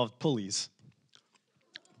 It involved pulleys,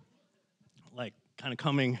 like kind of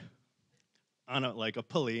coming on a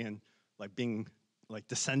pulley and like being like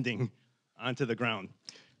descending onto the ground.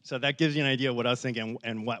 So that gives you an idea of what I was thinking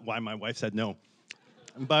and why my wife said no.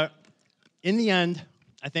 But in the end,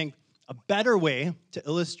 I think a better way to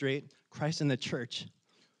illustrate Christ and the church,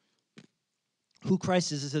 who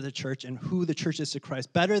Christ is to the church and who the church is to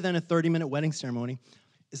Christ, better than a 30-minute wedding ceremony,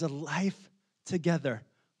 is a life together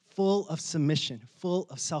full of submission, full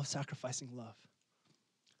of self-sacrificing love.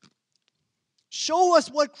 Show us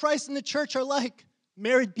what Christ and the church are like,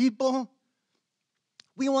 married people.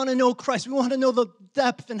 We want to know Christ. We want to know the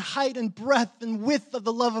depth and height and breadth and width of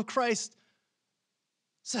the love of Christ.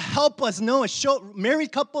 So help us know it.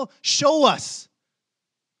 Married couple, show us.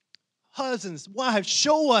 Husbands, wives,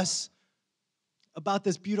 show us about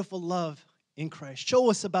this beautiful love in Christ.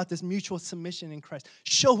 Show us about this mutual submission in Christ.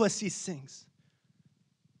 Show us these things.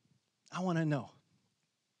 I want to know.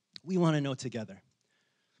 We want to know together.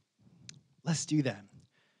 Let's do that.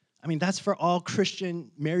 I mean, that's for all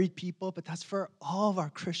Christian married people, but that's for all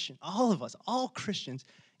of all Christians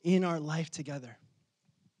in our life together.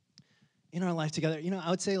 In our life together. You know, I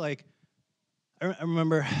would say I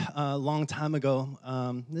remember a long time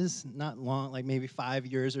ago, this is not long, like maybe 5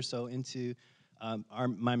 years or so into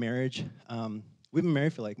my marriage. We've been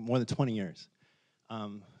married for like more than 20 years.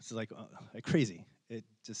 It's like crazy. It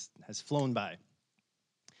just has flown by.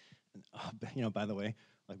 And, by the way,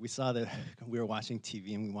 like we were watching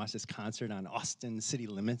TV and we watched this concert on Austin City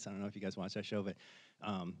Limits. I don't know if you guys watch that show, but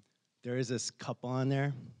there is this couple on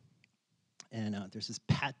there. And there's this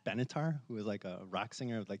Pat Benatar, who was like a rock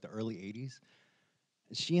singer of like the early 80s.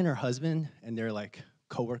 And she and her husband, and they're like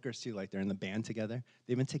co-workers too, like they're in the band together.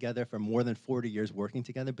 They've been together for more than 40 years working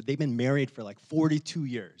together, but they've been married for like 42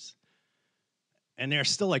 years. And they're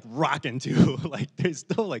still like rocking too. Like they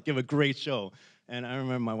still like give a great show. And I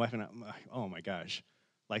remember my wife and I'm like, oh my gosh.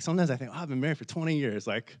 Like sometimes I think, I've been married for 20 years.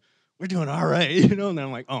 Like we're doing all right, And then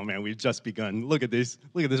I'm like, oh man, we've just begun. Look at this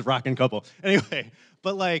rocking couple. Anyway,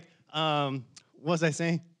 but like, what was I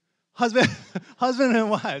saying? Husband and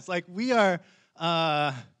wives. Like we are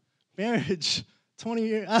marriage 20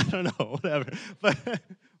 years. I don't know, whatever. But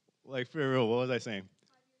like for real, what was I saying?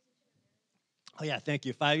 Oh, yeah, thank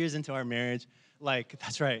you. 5 years into our marriage, like,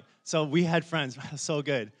 that's right. So we had friends, so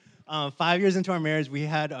good. 5 years into our marriage, we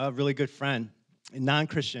had a really good friend, a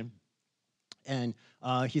non-Christian, and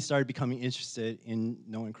he started becoming interested in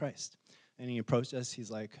knowing Christ. And he approached us, he's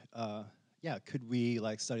like, yeah, could we,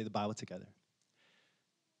 like, study the Bible together?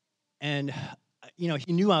 And,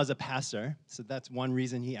 he knew I was a pastor, so that's one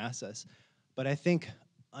reason he asked us. But I think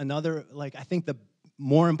the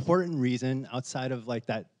more important reason outside of, like,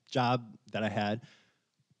 that job that I had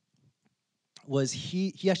was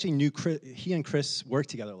he actually knew he and Chris worked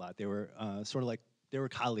together a lot. They were sort of like, they were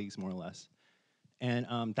colleagues, more or less.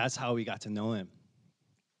 And that's how we got to know him.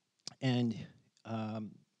 And,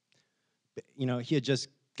 he had just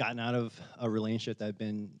gotten out of a relationship that had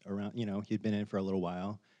been around, he'd been in for a little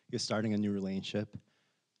while. He was starting a new relationship,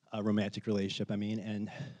 a romantic relationship,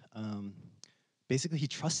 and basically he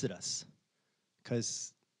trusted us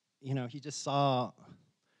because, he just saw,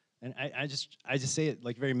 and I just say it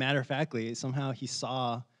like very matter-of-factly, somehow he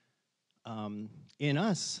saw in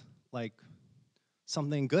us like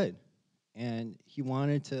something good. And he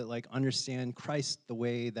wanted to like understand Christ the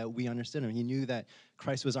way that we understood him. He knew that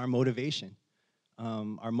Christ was our motivation,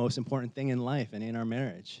 our most important thing in life and in our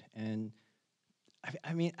marriage. And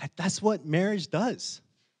that's what marriage does.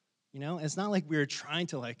 It's not like we're trying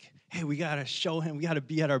to like, hey, we got to show him, we got to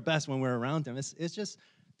be at our best when we're around him. It's just,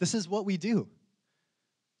 this is what we do.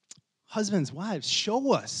 Husbands, wives,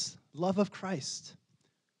 show us love of Christ.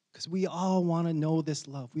 Because we all want to know this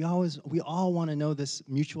love. We all want to know this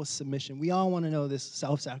mutual submission. We all want to know this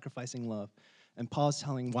self-sacrificing love. And Paul's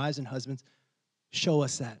telling wives and husbands, show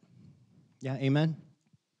us that. Yeah, amen?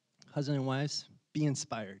 Husband and wives, be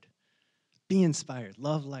inspired. Be inspired.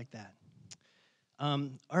 Love like that. All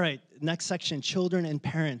right, next section, children and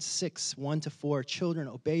parents, 6:1-4. Children,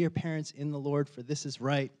 obey your parents in the Lord, for this is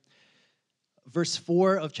right. Verse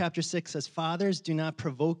 4 of chapter 6 says, fathers, do not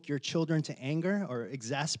provoke your children to anger or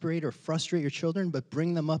exasperate or frustrate your children, but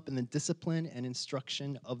bring them up in the discipline and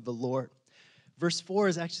instruction of the Lord. Verse 4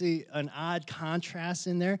 is actually an odd contrast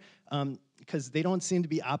in there because they don't seem to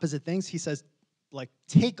be opposite things. He says, like,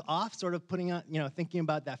 take off, sort of putting on, thinking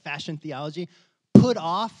about that fashion theology, put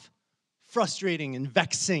off frustrating and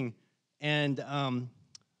vexing and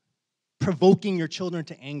provoking your children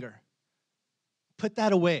to anger. Put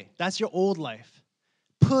that away. That's your old life.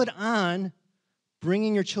 Put on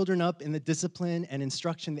bringing your children up in the discipline and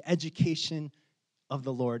instruction, the education of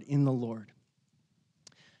the Lord, in the Lord.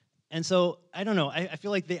 And so, I don't know, I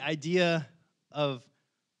feel like the idea of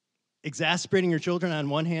exasperating your children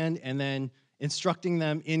on one hand and then instructing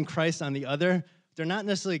them in Christ on the other, they're not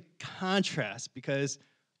necessarily contrast, because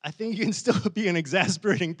I think you can still be an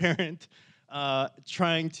exasperating parent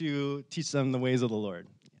trying to teach them the ways of the Lord.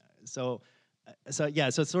 So it's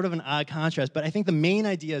sort of an odd contrast. But I think the main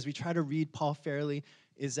idea as we try to read Paul fairly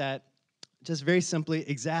is that just very simply,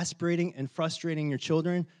 exasperating and frustrating your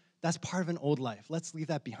children, that's part of an old life. Let's leave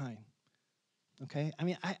that behind. Okay?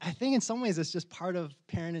 I think in some ways it's just part of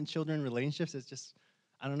parent and children relationships. It's just,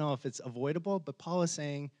 I don't know if it's avoidable, but Paul is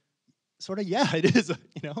saying, sort of, yeah, it is.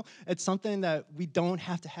 It's something that we don't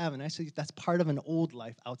have to have. And actually, that's part of an old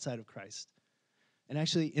life outside of Christ. And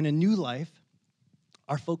actually, in a new life,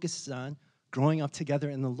 our focus is on growing up together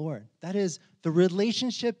in the Lord. That is, the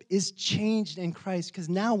relationship is changed in Christ, because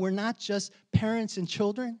now we're not just parents and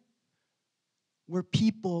children. We're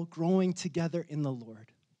people growing together in the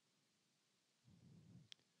Lord.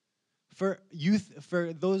 For youth,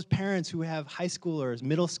 for those parents who have high schoolers,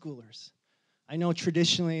 middle schoolers, I know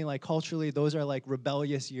traditionally, like culturally, those are like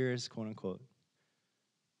rebellious years, quote unquote.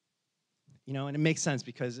 And it makes sense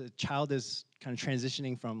because a child is kind of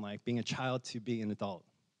transitioning from like being a child to being an adult.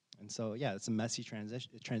 And so, yeah, it's a messy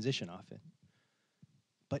transition often.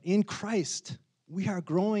 But in Christ, we are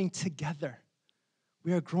growing together.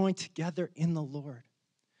 We are growing together in the Lord.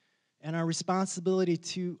 And our responsibility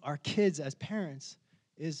to our kids as parents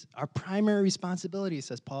is our primary responsibility,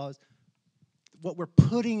 says Paul, is what we're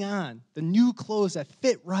putting on, the new clothes that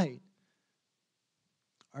fit right,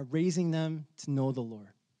 are raising them to know the Lord.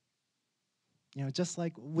 Just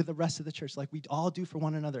like with the rest of the church, like we all do for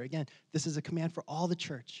one another. Again, this is a command for all the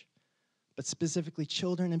church, but specifically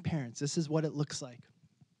children and parents. This is what it looks like.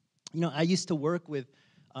 I used to work with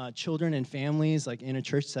children and families like in a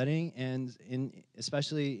church setting, and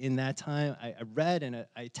especially in that time, I read and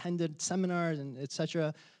I attended seminars and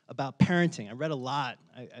etc. about parenting. I read a lot.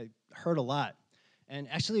 I heard a lot. And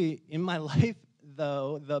actually, in my life,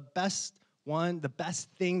 the best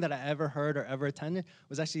thing that I ever heard or ever attended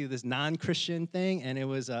was actually this non-Christian thing, and it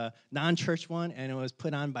was a non-church one, and it was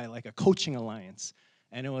put on by like a coaching alliance,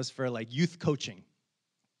 and it was for like youth coaching.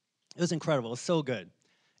 It was incredible. It was so good.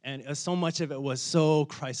 And so much of it was so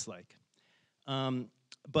Christ-like.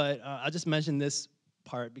 But I'll just mention this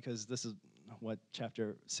part because this is what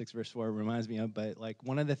chapter 6, verse 4 reminds me of. But like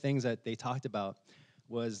one of the things that they talked about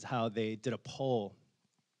was how they did a poll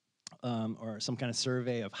or some kind of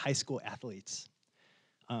survey of high school athletes,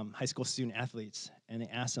 high school student athletes. And they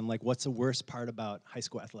asked them, like, what's the worst part about high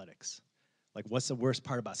school athletics? Like, what's the worst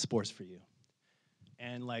part about sports for you?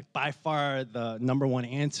 And like by far the number one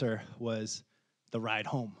answer was the ride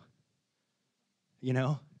home, you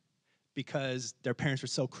know, because their parents were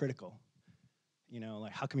so critical, you know,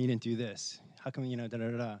 like, how come you didn't do this? How come, you know,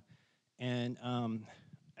 da-da-da-da? And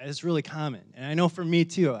it's really common. And I know for me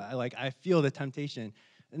too, I feel the temptation,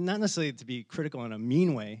 not necessarily to be critical in a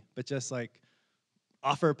mean way, but just like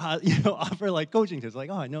offer like coaching tips, like,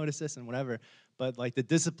 oh, I noticed this and whatever. But like the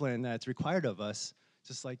discipline that's required of us,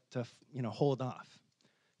 just like to, you know, hold off.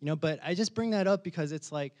 You know, but I just bring that up because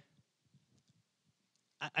it's like,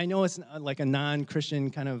 I know it's like a non-Christian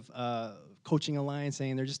kind of coaching alliance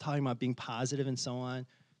saying they're just talking about being positive and so on.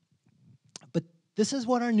 But this is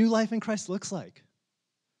what our new life in Christ looks like.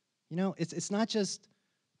 You know, it's not just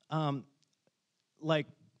like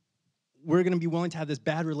we're going to be willing to have this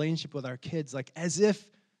bad relationship with our kids, like as if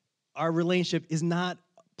our relationship is not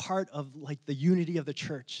part of like the unity of the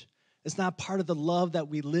church. It's not part of the love that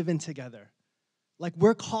we live in together. Like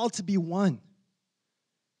we're called to be one.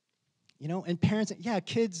 You know, and parents, yeah,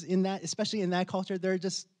 kids in that, especially in that culture, they're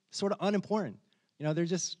just sort of unimportant. You know, they're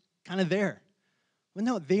just kind of there. But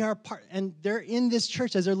no, they are part, and they're in this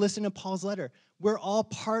church as they're listening to Paul's letter. We're all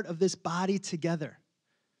part of this body together.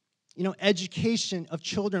 You know, education of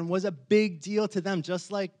children was a big deal to them,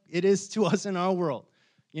 just like it is to us in our world.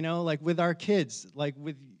 You know, like with our kids, like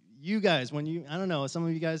with you guys, when you, I don't know, some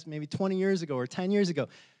of you guys maybe 20 years ago or 10 years ago,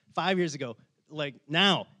 5 years ago, like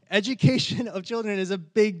now, education of children is a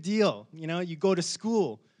big deal. You know, you go to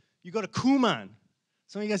school, you go to Kumon.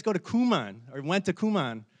 Some of you guys go to Kumon or went to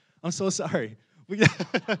Kumon. I'm so sorry.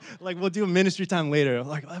 Like we'll do a ministry time later.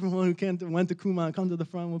 Like everyone who went to Kumon, come to the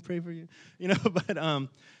front. We'll pray for you. You know,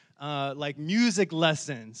 but like music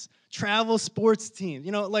lessons, travel sports teams.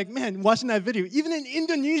 You know, like man, watching that video. Even in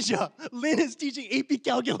Indonesia, Lynn is teaching AP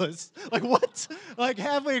calculus. Like what? Like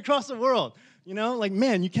halfway across the world. You know, like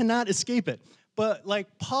man, you cannot escape it. But like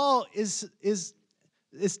Paul is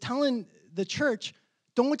telling the church,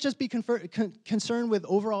 don't just be concerned with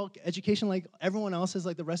overall education like everyone else is,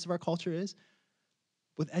 like the rest of our culture is,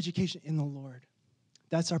 with education in the Lord.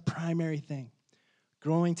 That's our primary thing,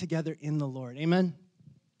 growing together in the Lord. Amen?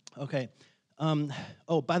 Okay.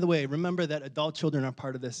 Oh, by the way, remember that adult children are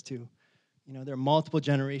part of this too. You know, there are multiple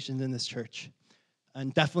generations in this church.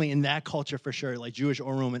 And definitely in that culture for sure, like Jewish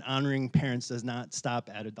or Roman, honoring parents does not stop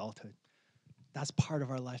at adulthood. That's part of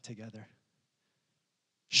our life together.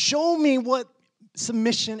 Show me what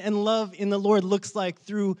submission and love in the Lord looks like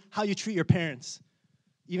through how you treat your parents,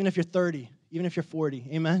 even if you're 30, even if you're 40.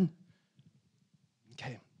 Amen?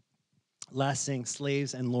 Okay. Last thing,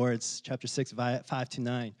 slaves and lords, chapter 6,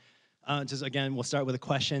 5-9. Just again, we'll start with a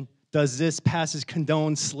question. Does this passage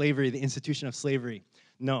condone slavery, the institution of slavery?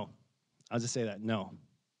 No. I'll just say that. No.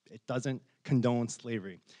 It doesn't condone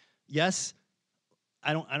slavery. Yes,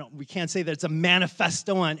 we can't say that it's a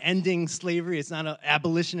manifesto on ending slavery. It's not an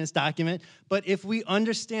abolitionist document. But if we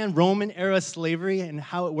understand Roman-era slavery and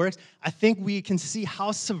how it works, I think we can see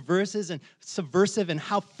how subversive and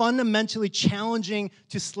how fundamentally challenging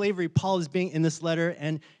to slavery Paul is being in this letter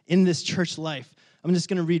and in this church life. I'm just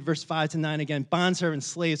going to read verse 5-9 again. Bondservants,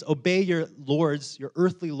 slaves, obey your lords, your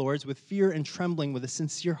earthly lords, with fear and trembling, with a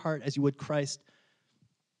sincere heart as you would Christ.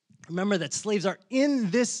 Remember that slaves are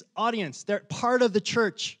in this audience. They're part of the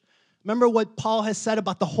church. Remember what Paul has said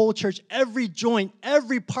about the whole church. Every joint,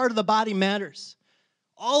 every part of the body matters.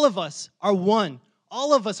 All of us are one.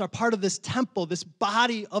 All of us are part of this temple, this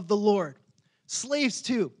body of the Lord. Slaves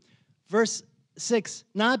too. Verse 6,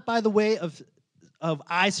 not by the way of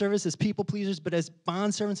eye service as people pleasers, but as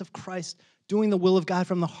bondservants of Christ, doing the will of God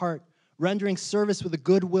from the heart, rendering service with a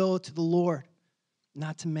good will to the Lord,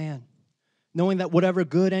 not to man. Knowing that whatever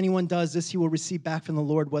good anyone does, this he will receive back from the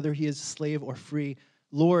Lord, whether he is a slave or free.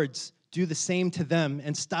 Lords, do the same to them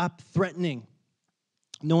and stop threatening,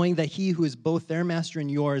 knowing that he who is both their master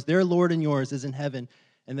and yours, their Lord and yours, is in heaven,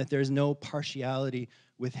 and that there is no partiality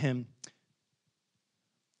with him.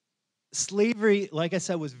 Slavery, like I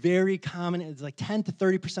said, was very common. It's like 10 to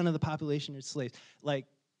 30% of the population are slaves. Like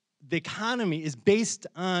the economy is based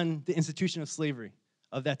on the institution of slavery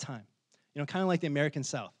of that time. You know, kind of like the American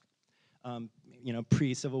South. You know,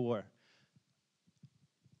 pre-Civil War.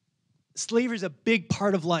 Slavery is a big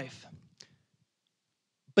part of life.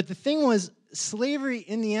 But the thing was, slavery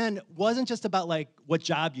in the end wasn't just about like what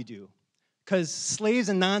job you do, because slaves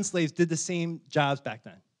and non-slaves did the same jobs back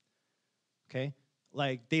then. Okay?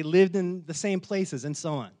 Like they lived in the same places and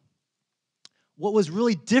so on. What was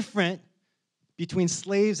really different between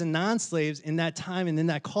slaves and non-slaves in that time and in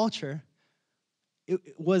that culture, it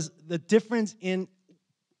was the difference in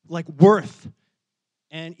like worth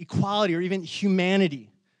and equality or even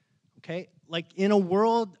humanity. Okay? Like in a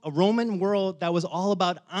Roman world that was all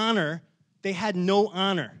about honor, they had no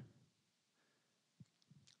honor.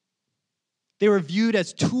 They were viewed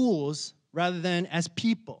as tools rather than as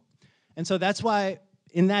people. And so that's why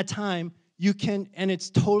in that time, you can, and it's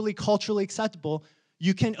totally culturally acceptable,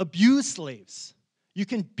 you can abuse slaves. You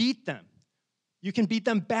can beat them. You can beat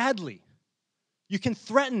them badly. You can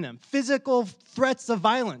threaten them. Physical threats of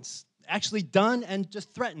violence, actually done and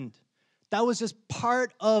just threatened. That was just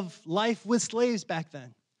part of life with slaves back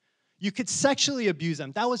then. You could sexually abuse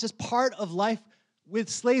them. That was just part of life with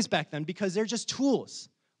slaves back then because they're just tools.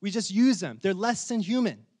 We just use them. They're less than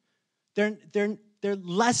human. They're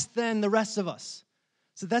less than the rest of us.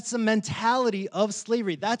 So that's the mentality of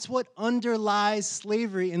slavery. That's what underlies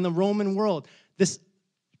slavery in the Roman world. This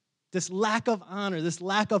lack of honor, this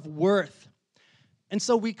lack of worth. And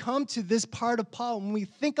so we come to this part of Paul when we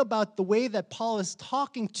think about the way that Paul is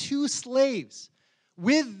talking to slaves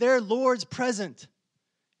with their lords present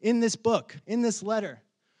in this book, in this letter.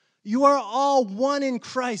 You are all one in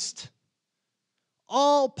Christ.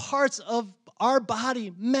 All parts of our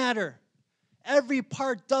body matter. Every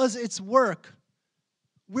part does its work.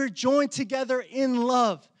 We're joined together in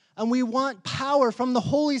love, and we want power from the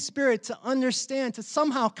Holy Spirit to understand, to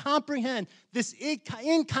somehow comprehend this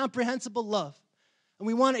incomprehensible love. And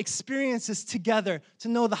we want to experience this together, to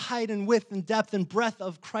know the height and width and depth and breadth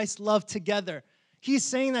of Christ's love together. He's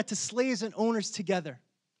saying that to slaves and owners together.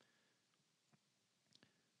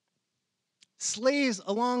 Slaves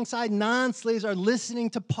alongside non-slaves are listening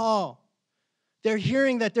to Paul. They're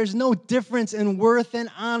hearing that there's no difference in worth and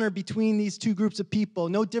honor between these two groups of people,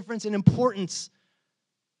 no difference in importance,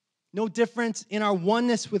 no difference in our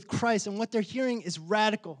oneness with Christ. And what they're hearing is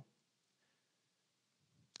radical.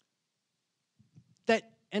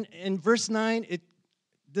 That, and in verse 9,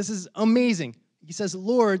 this is amazing. He says,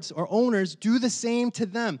 lords or owners, do the same to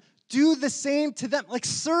them. Do the same to them. Like,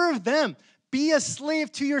 serve them. Be a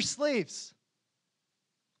slave to your slaves.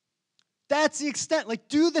 That's the extent. Like,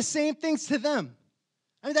 do the same things to them.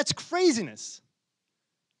 I mean, that's craziness.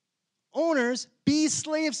 Owners, be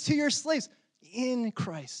slaves to your slaves in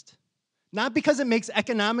Christ. Not because it makes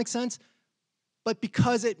economic sense, but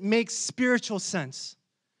because it makes spiritual sense.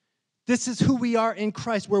 This is who we are in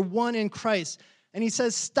Christ. We're one in Christ. And he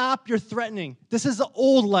says, stop your threatening. This is the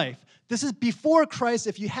old life. This is before Christ.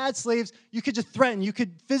 If you had slaves, you could just threaten. You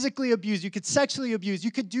could physically abuse. You could sexually abuse.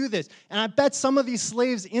 You could do this. And I bet some of these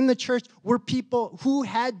slaves in the church were people who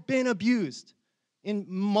had been abused in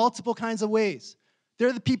multiple kinds of ways.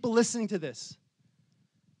 They're the people listening to this.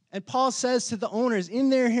 And Paul says to the owners in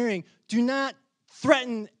their hearing, do not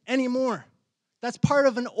threaten anymore. That's part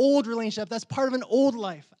of an old relationship. That's part of an old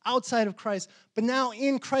life outside of Christ. But now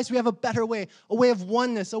in Christ, we have a better way, a way of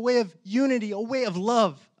oneness, a way of unity, a way of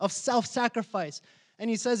love, of self-sacrifice. And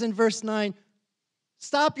he says in verse 9,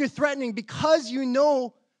 stop your threatening because you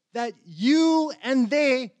know that you and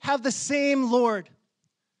they have the same Lord.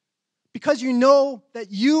 Because you know that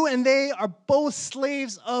you and they are both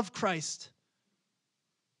slaves of Christ.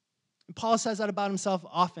 And Paul says that about himself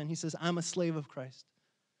often. He says, I'm a slave of Christ.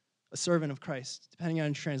 A servant of Christ, depending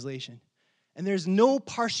on translation. And there's no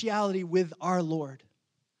partiality with our Lord.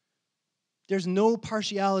 There's no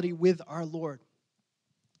partiality with our Lord.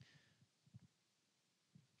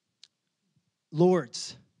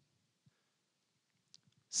 Lords,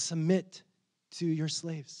 submit to your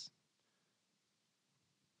slaves.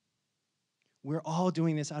 We're all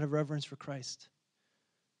doing this out of reverence for Christ.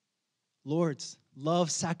 Lords, love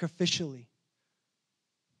sacrificially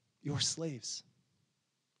your slaves.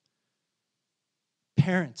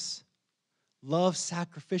 Parents, love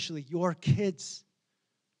sacrificially your kids.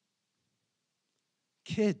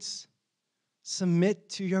 Kids, submit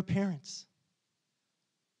to your parents.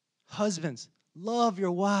 Husbands, love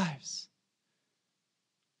your wives.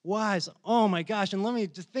 Wives, oh my gosh, and let me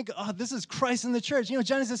just think, this is Christ in the church. You know,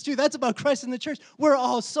 Genesis 2, that's about Christ in the church. We're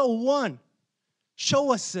all so one.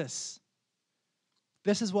 Show us this.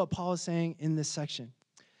 This is what Paul is saying in this section.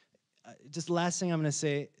 Just the last thing I'm going to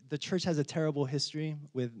say, the church has a terrible history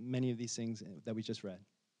with many of these things that we just read.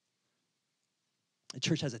 The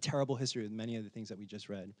church has a terrible history with many of the things that we just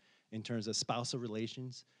read in terms of spousal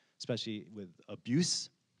relations, especially with abuse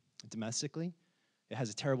domestically. It has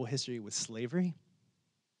a terrible history with slavery.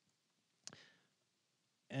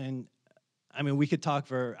 And I mean, we could talk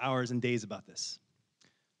for hours and days about this.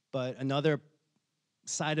 But another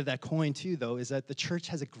side of that coin, too, though, is that the church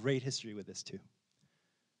has a great history with this, too.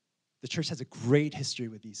 The church has a great history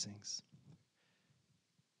with these things.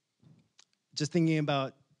 Just thinking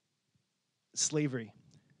about slavery.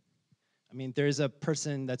 I mean, there's a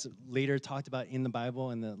person that's later talked about in the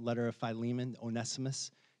Bible in the letter of Philemon,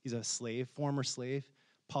 Onesimus. He's a slave, former slave.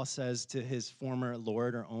 Paul says to his former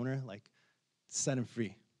lord or owner, like, set him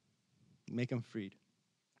free. Make him freed.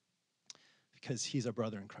 Because he's a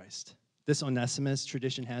brother in Christ. This Onesimus,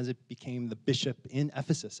 tradition has it, became the bishop in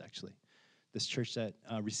Ephesus, actually. This church that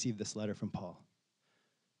received this letter from Paul.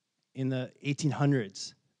 In the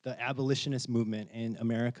 1800s, the abolitionist movement in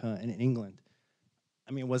America and in England,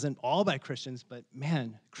 I mean, it wasn't all by Christians, but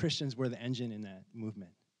man, Christians were the engine in that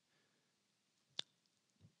movement.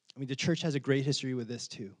 I mean, the church has a great history with this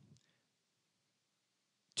too.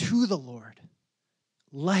 To the Lord,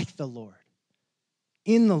 like the Lord,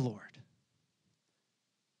 in the Lord.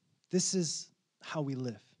 This is how we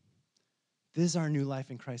live. This is our new life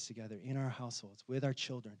in Christ together, in our households, with our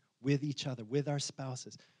children, with each other, with our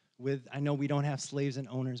spouses. I know we don't have slaves and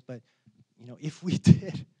owners, but if we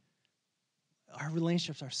did, our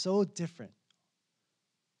relationships are so different,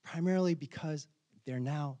 primarily because they're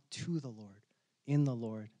now to the Lord, in the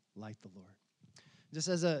Lord, like the Lord. Just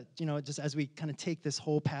as we kind of take this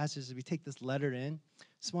whole passage, as we take this letter in,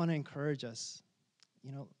 just want to encourage us,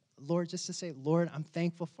 Lord, just to say, Lord, I'm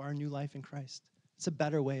thankful for our new life in Christ. It's a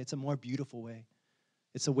better way. It's a more beautiful way.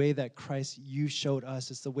 It's a way that Christ, you showed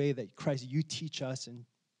us. It's the way that Christ, you teach us, and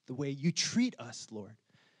the way you treat us, Lord.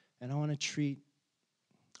 And I want to treat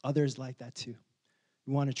others like that too.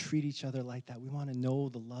 We want to treat each other like that. We want to know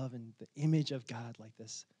the love and the image of God like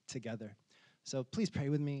this together. So please pray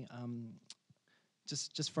with me.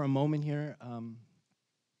 Just for a moment here.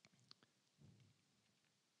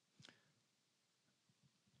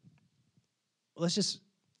 Let's just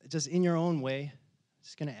in your own way,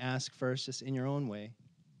 just going to ask first, just in your own way.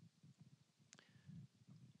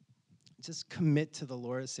 Just commit to the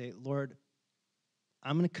Lord. Say, Lord,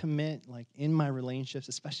 I'm going to commit, like, in my relationships,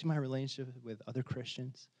 especially my relationship with other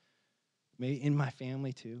Christians, maybe in my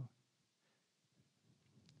family too.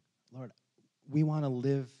 Lord, we want to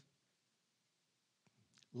live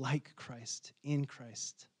like Christ, in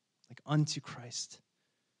Christ, like unto Christ.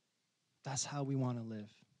 That's how we want to live.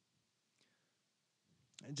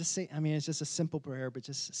 And just say, it's just a simple prayer, but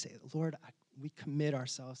just say, Lord, we commit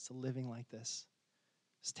ourselves to living like this.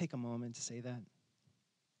 Just take a moment to say that.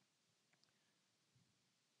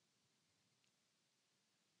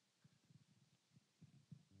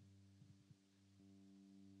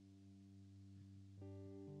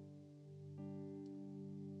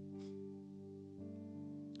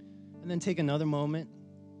 And then take another moment.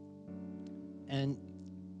 And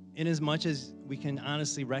in as much as we can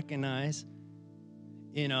honestly recognize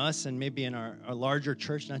in us and maybe in our larger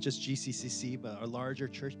church, not just GCCC, but our larger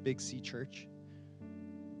church, Big C Church,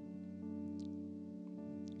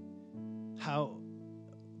 how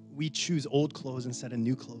we choose old clothes instead of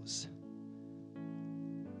new clothes.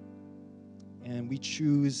 And we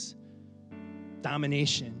choose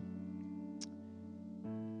domination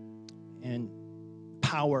and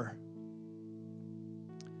power.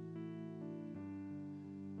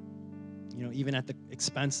 Even at the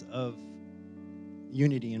expense of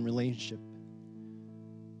unity and relationship.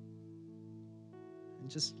 And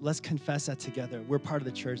just let's confess that together. We're part of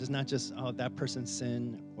the church. It's not just, that person's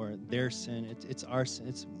sin or their sin. It's our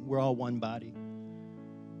sin. We're all one body.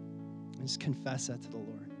 And just confess that to the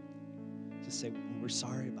Lord. Just say, we're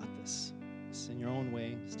sorry about this. Just in your own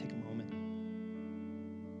way. Just take a moment.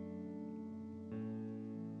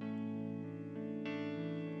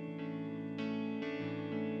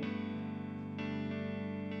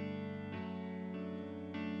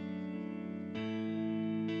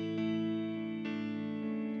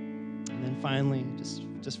 Finally,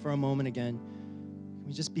 just for a moment again, can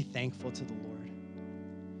we just be thankful to the Lord?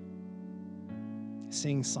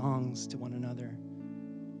 Sing songs to one another,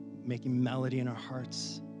 making melody in our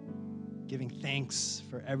hearts, giving thanks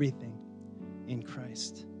for everything in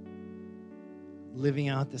Christ. Living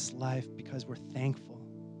out this life because we're thankful.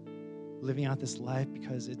 Living out this life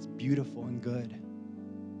because it's beautiful and good.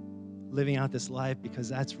 Living out this life because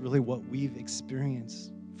that's really what we've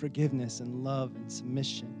experienced. Forgiveness and love and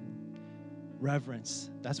submission.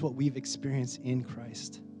 Reverence. That's what we've experienced in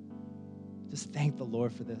Christ. Just thank the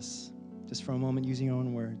Lord for this. Just for a moment, using your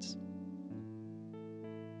own words.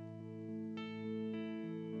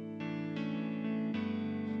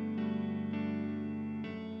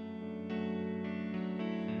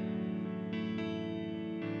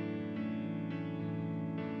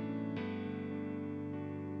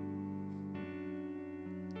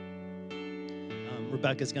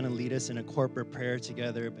 Rebecca's going to lead us in a corporate prayer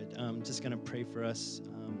together, but I'm just going to pray for us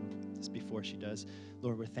just before she does.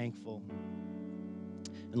 Lord, we're thankful.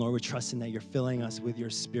 And Lord, we're trusting that you're filling us with your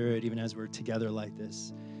Spirit even as we're together like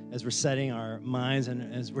this, as we're setting our minds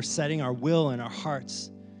and as we're setting our will and our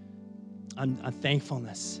hearts on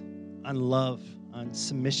thankfulness, on love, on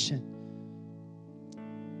submission.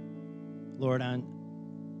 Lord, on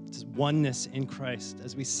just oneness in Christ.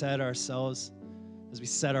 As we set ourselves, as we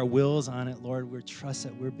set our wills on it, Lord, we trust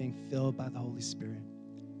that we're being filled by the Holy Spirit.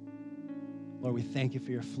 Lord, we thank you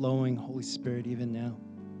for your flowing Holy Spirit even now.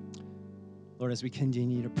 Lord, as we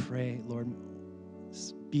continue to pray, Lord,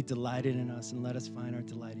 be delighted in us and let us find our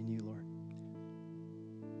delight in you, Lord.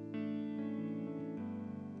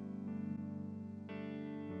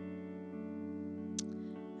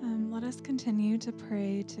 Let us continue to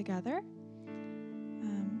pray together.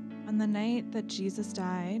 On the night that Jesus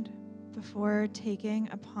died, before taking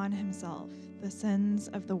upon himself the sins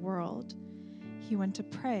of the world, he went to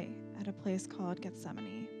pray at a place called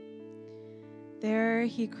Gethsemane. There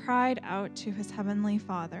he cried out to his heavenly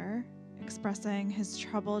Father, expressing his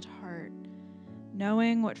troubled heart,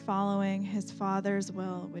 knowing what following his Father's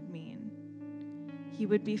will would mean. He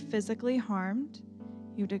would be physically harmed,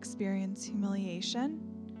 he would experience humiliation,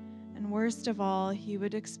 and worst of all, he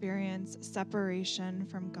would experience separation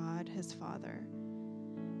from God, his Father.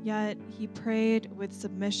 Yet he prayed with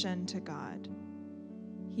submission to God.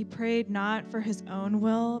 He prayed not for his own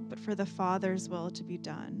will, but for the Father's will to be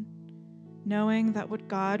done, knowing that what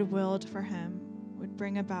God willed for him would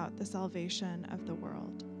bring about the salvation of the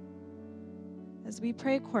world. As we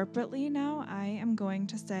pray corporately now, I am going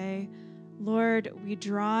to say, Lord, we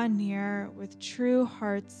draw near with true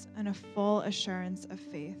hearts and a full assurance of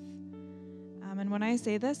faith. And when I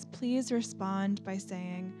say this, please respond by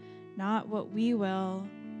saying, not what we will,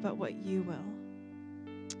 but what you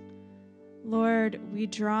will. Lord, we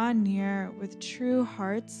draw near with true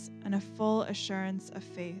hearts and a full assurance of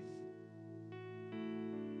faith.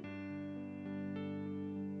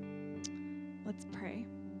 Let's pray.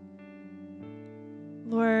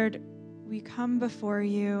 Lord, we come before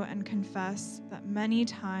you and confess that many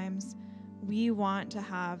times we want to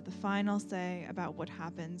have the final say about what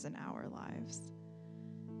happens in our lives.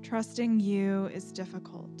 Trusting you is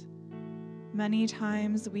difficult. Many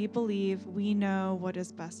times we believe we know what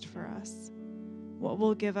is best for us, what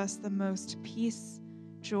will give us the most peace,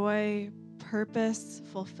 joy, purpose,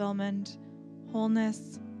 fulfillment,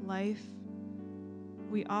 wholeness, life.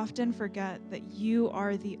 We often forget that you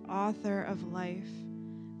are the author of life,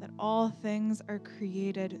 that all things are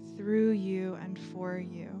created through you and for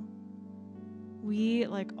you. We,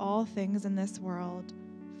 like all things in this world,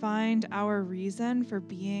 find our reason for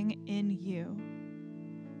being in you.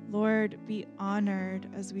 Lord, be honored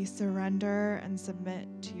as we surrender and submit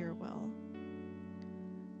to your will.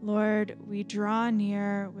 Lord, we draw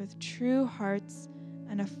near with true hearts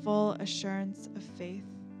and a full assurance of faith.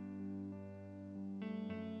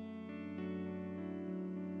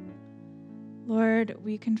 Lord,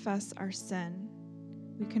 we confess our sin.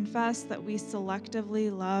 We confess that we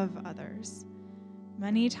selectively love others.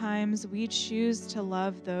 Many times we choose to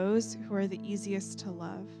love those who are the easiest to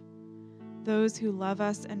love, those who love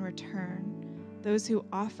us in return, those who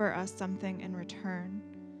offer us something in return,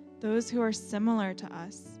 those who are similar to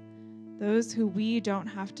us, those who we don't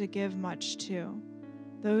have to give much to,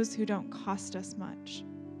 those who don't cost us much.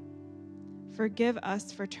 Forgive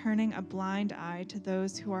us for turning a blind eye to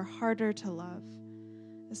those who are harder to love,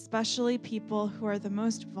 especially people who are the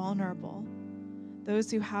most vulnerable, those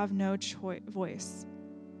who have no voice.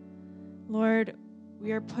 Lord,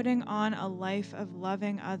 we are putting on a life of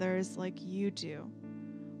loving others like you do,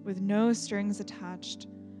 with no strings attached,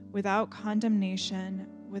 without condemnation,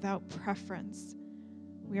 without preference.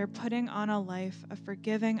 We are putting on a life of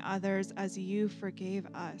forgiving others as you forgave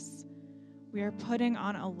us. We are putting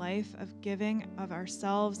on a life of giving of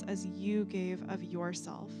ourselves as you gave of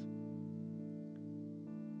yourself.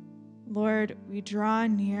 Lord, we draw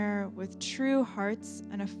near with true hearts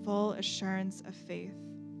and a full assurance of faith.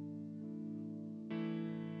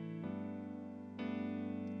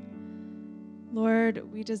 Lord,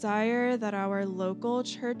 we desire that our local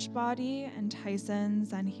church body in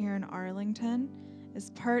Tysons and here in Arlington is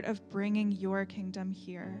part of bringing your kingdom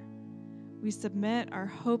here. We submit our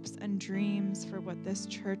hopes and dreams for what this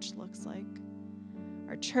church looks like.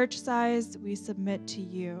 Our church size, we submit to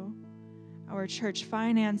you. Our church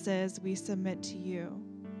finances, we submit to you.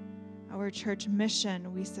 Our church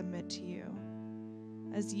mission, we submit to you.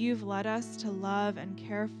 As you've led us to love and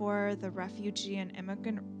care for the refugee and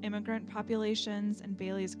immigrant populations in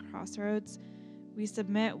Bailey's Crossroads, we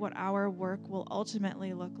submit what our work will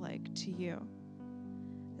ultimately look like to you.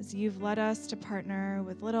 as you've led us to partner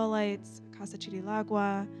with Little Lights, Casa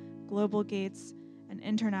Chirilagua, Global Gates, and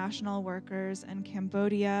international workers in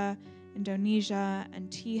Cambodia, Indonesia,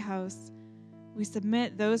 and Tea House, we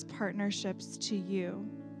submit those partnerships to you.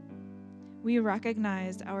 We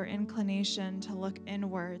recognize our inclination to look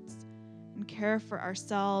inwards and care for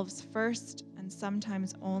ourselves first and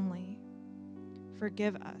sometimes only.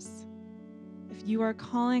 Forgive us. If you are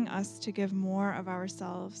calling us to give more of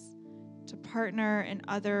ourselves, to partner in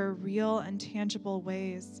other real and tangible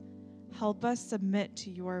ways, help us submit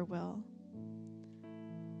to your will.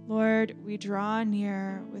 Lord, we draw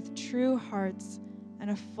near with true hearts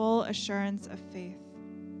and a full assurance of faith.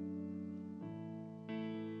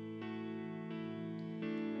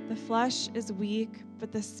 The flesh is weak,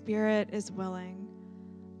 but the Spirit is willing.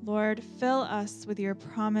 Lord, fill us with your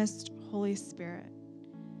promised Holy Spirit.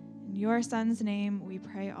 In your Son's name, we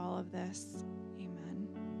pray all of this. Amen.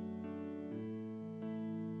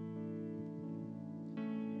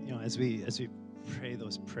 You know, as we pray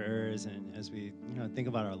those prayers and as we think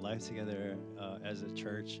about our life together as a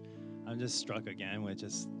church, I'm just struck again with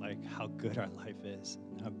just like how good our life is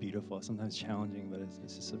and how beautiful. Sometimes challenging, but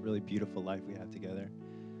it's just a really beautiful life we have together.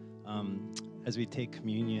 As we take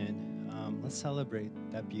communion, let's celebrate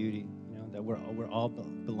that beauty. That we're all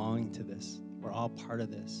belonging to this. We're all part of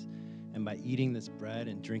this. And by eating this bread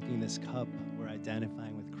and drinking this cup, we're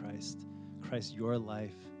identifying with Christ. Christ, your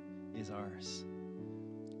life is ours.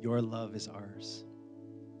 Your love is ours.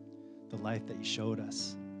 The life that you showed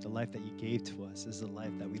us, the life that you gave to us is the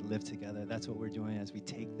life that we live together. That's what we're doing as we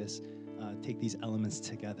take these elements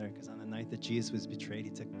together. Because on the night that Jesus was betrayed,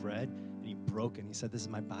 he took bread and he broke it. He said, "This is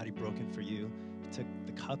my body broken for you." He took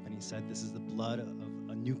the cup and he said, "This is the blood of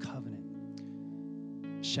a new covenant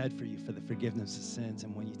shed for you for the forgiveness of sins."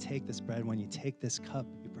 And when you take this bread, when you take this cup,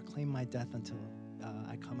 you proclaim my death until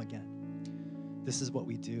I come again. This is what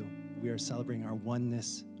we do. We are celebrating our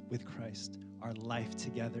oneness with Christ, our life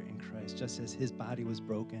together in Christ. Just as his body was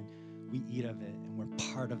broken, we eat of it, and we're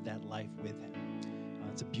part of that life with him.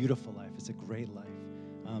 It's a beautiful life. It's a great life.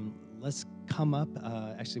 Let's come up.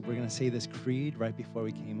 Actually, we're going to say this creed right before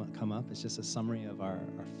we come up. It's just a summary of our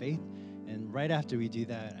faith. And right after we do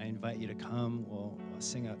that, I invite you to come. We'll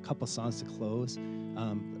sing a couple songs to close,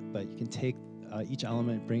 but you can take each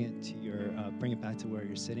element, bring it back to where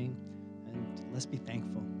you're sitting, and let's be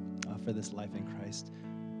thankful for this life in Christ.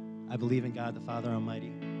 I believe in God the Father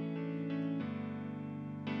Almighty.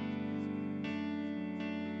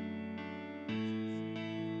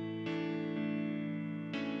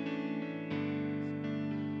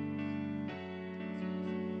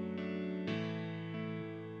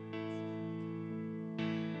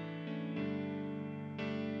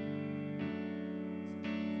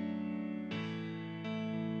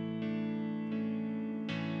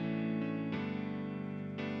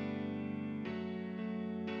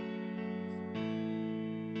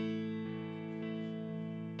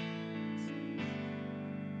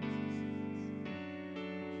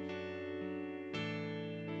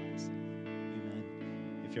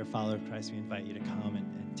 If you're a follower of Christ, we invite you to come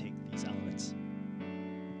and take these elements.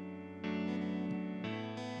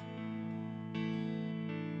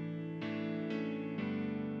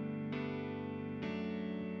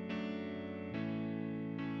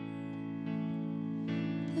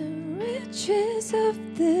 The riches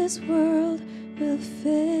of this world will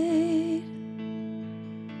fade.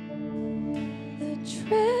 The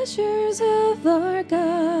treasures of our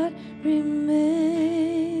God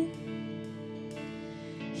remain.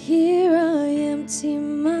 Here I empty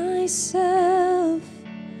myself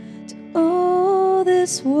to all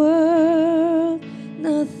this world,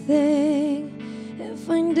 nothing, and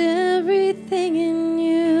find everything in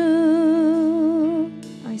you.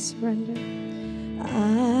 I surrender.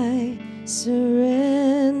 I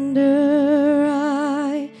surrender.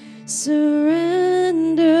 I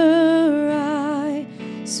surrender. I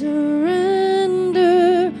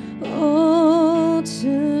surrender all to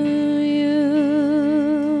you.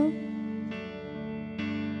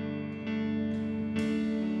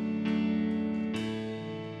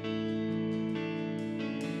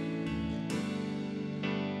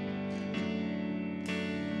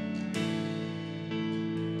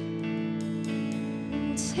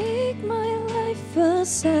 Take my life a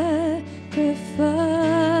sacrifice.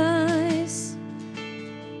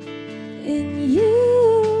 In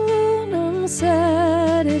you alone I'm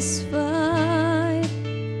satisfied.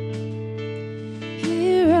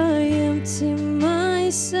 Here I empty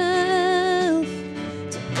myself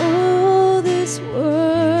to all this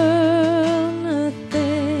world,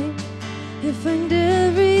 nothing, and find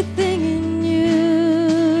everything in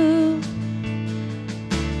you.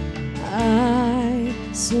 I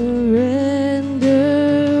surrender.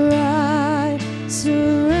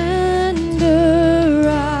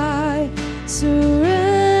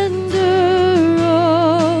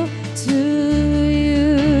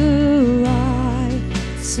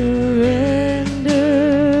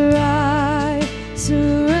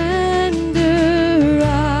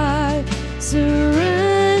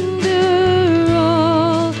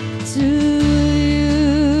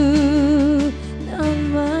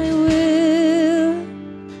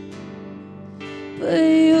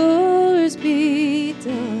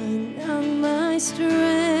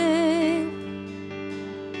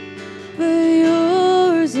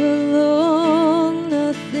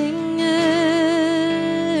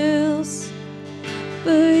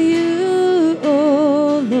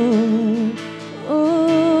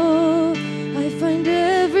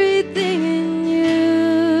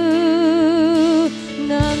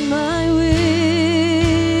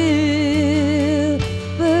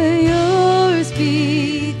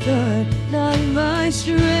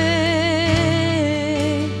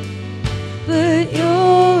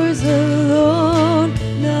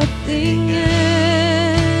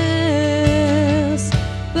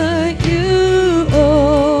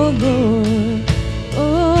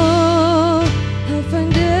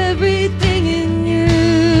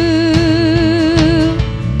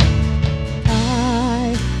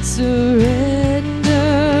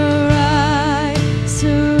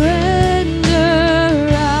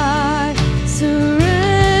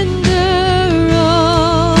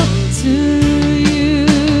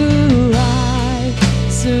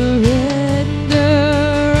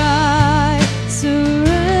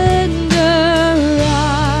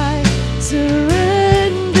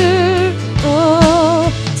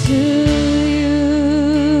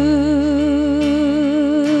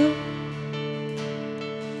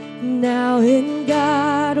 Now in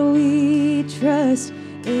God we trust,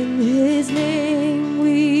 in His name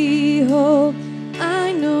we hope.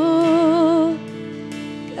 I know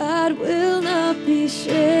God will not be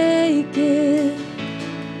shaken.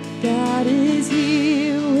 God is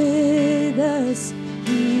here with us.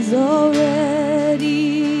 He's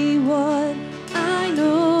already won. I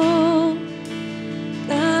know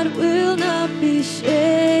God will not be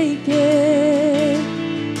shaken.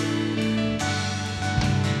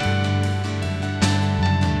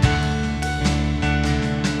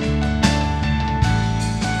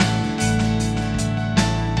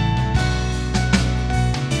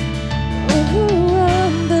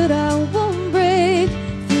 But I won't break.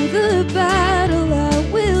 Through the battle I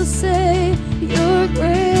will say, your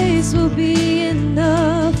grace will be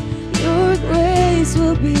enough. Your grace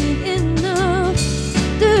will be enough.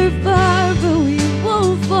 Under fire, but we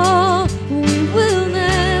won't fall. We will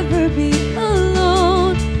never be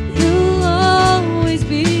alone. You'll always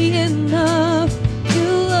be enough.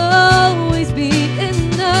 You'll always be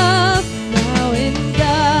enough. Now in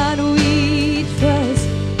God we trust.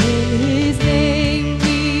 In His name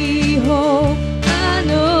we hope. I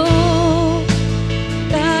know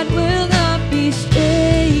God will not be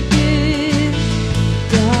shaken.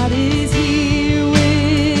 God is here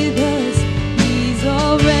with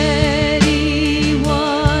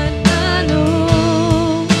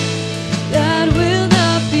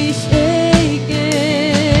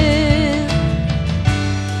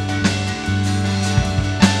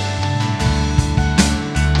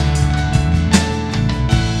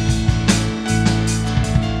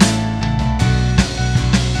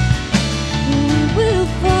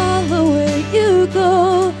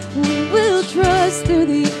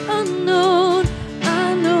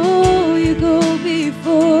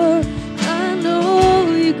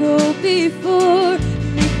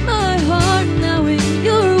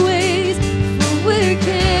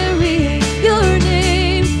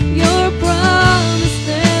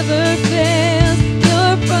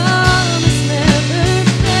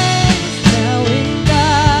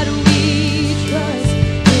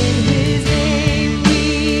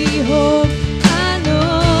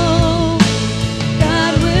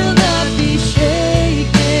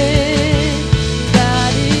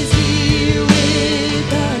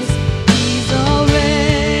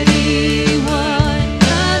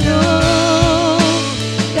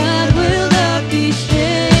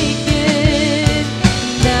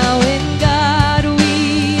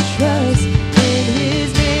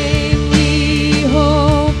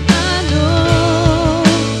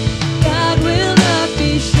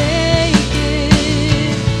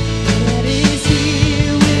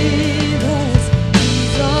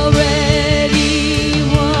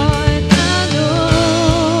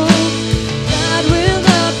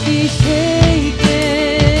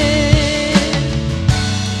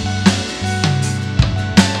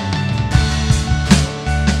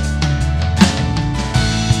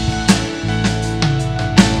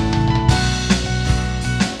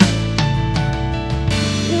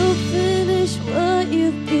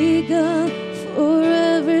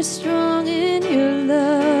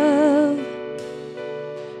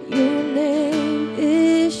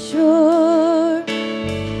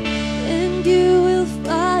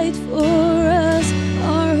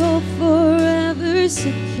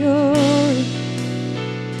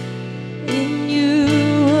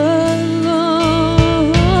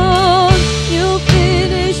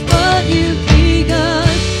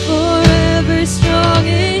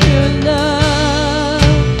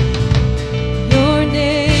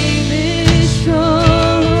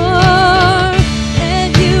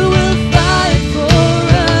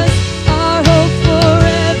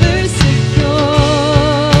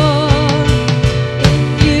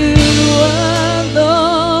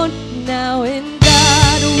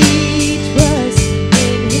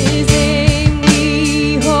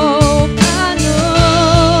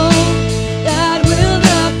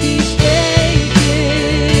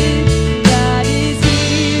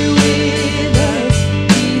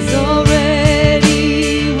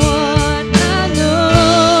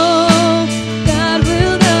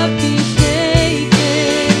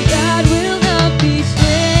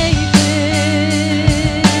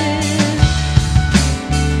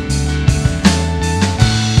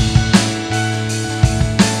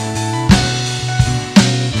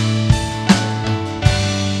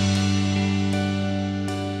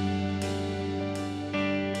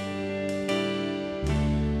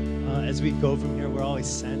as we go from here, we're always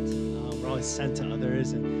sent. We're always sent to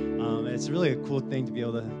others, and it's really a cool thing to be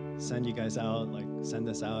able to send you guys out, like send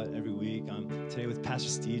us out every week. Today with Pastor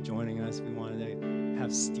Steve joining us, we wanted to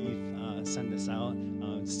have Steve send us out.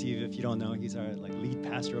 Steve, if you don't know, he's our lead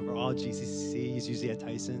pastor over all GCC. He's usually at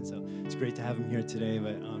Tyson, so it's great to have him here today.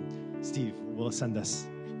 But Steve will send us.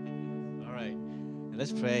 All right,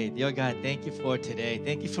 let's pray. Dear God, thank you for today.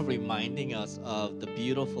 Thank you for reminding us of the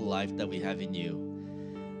beautiful life that we have in you.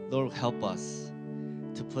 Lord, help us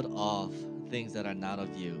to put off things that are not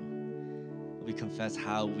of you. We confess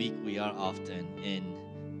how weak we are often in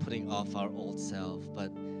putting off our old self,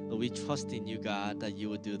 but Lord, we trust in you, God, that you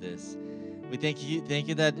would do this. We thank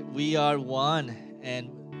you that we are one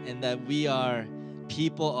and that we are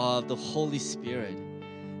people of the Holy Spirit.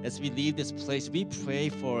 As we leave this place, we pray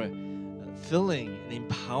for filling and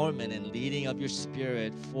empowerment and leading of your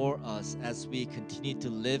Spirit for us as we continue to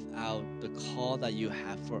live out the call that you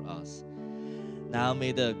have for us. Now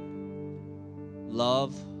may the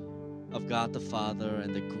love of God the Father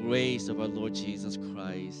and the grace of our Lord Jesus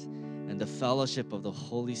Christ and the fellowship of the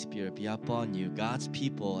Holy Spirit be upon you, God's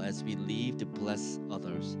people, as we leave to bless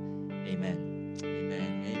others. Amen.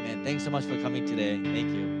 Amen. Amen. Thanks so much for coming today.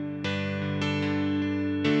 Thank you.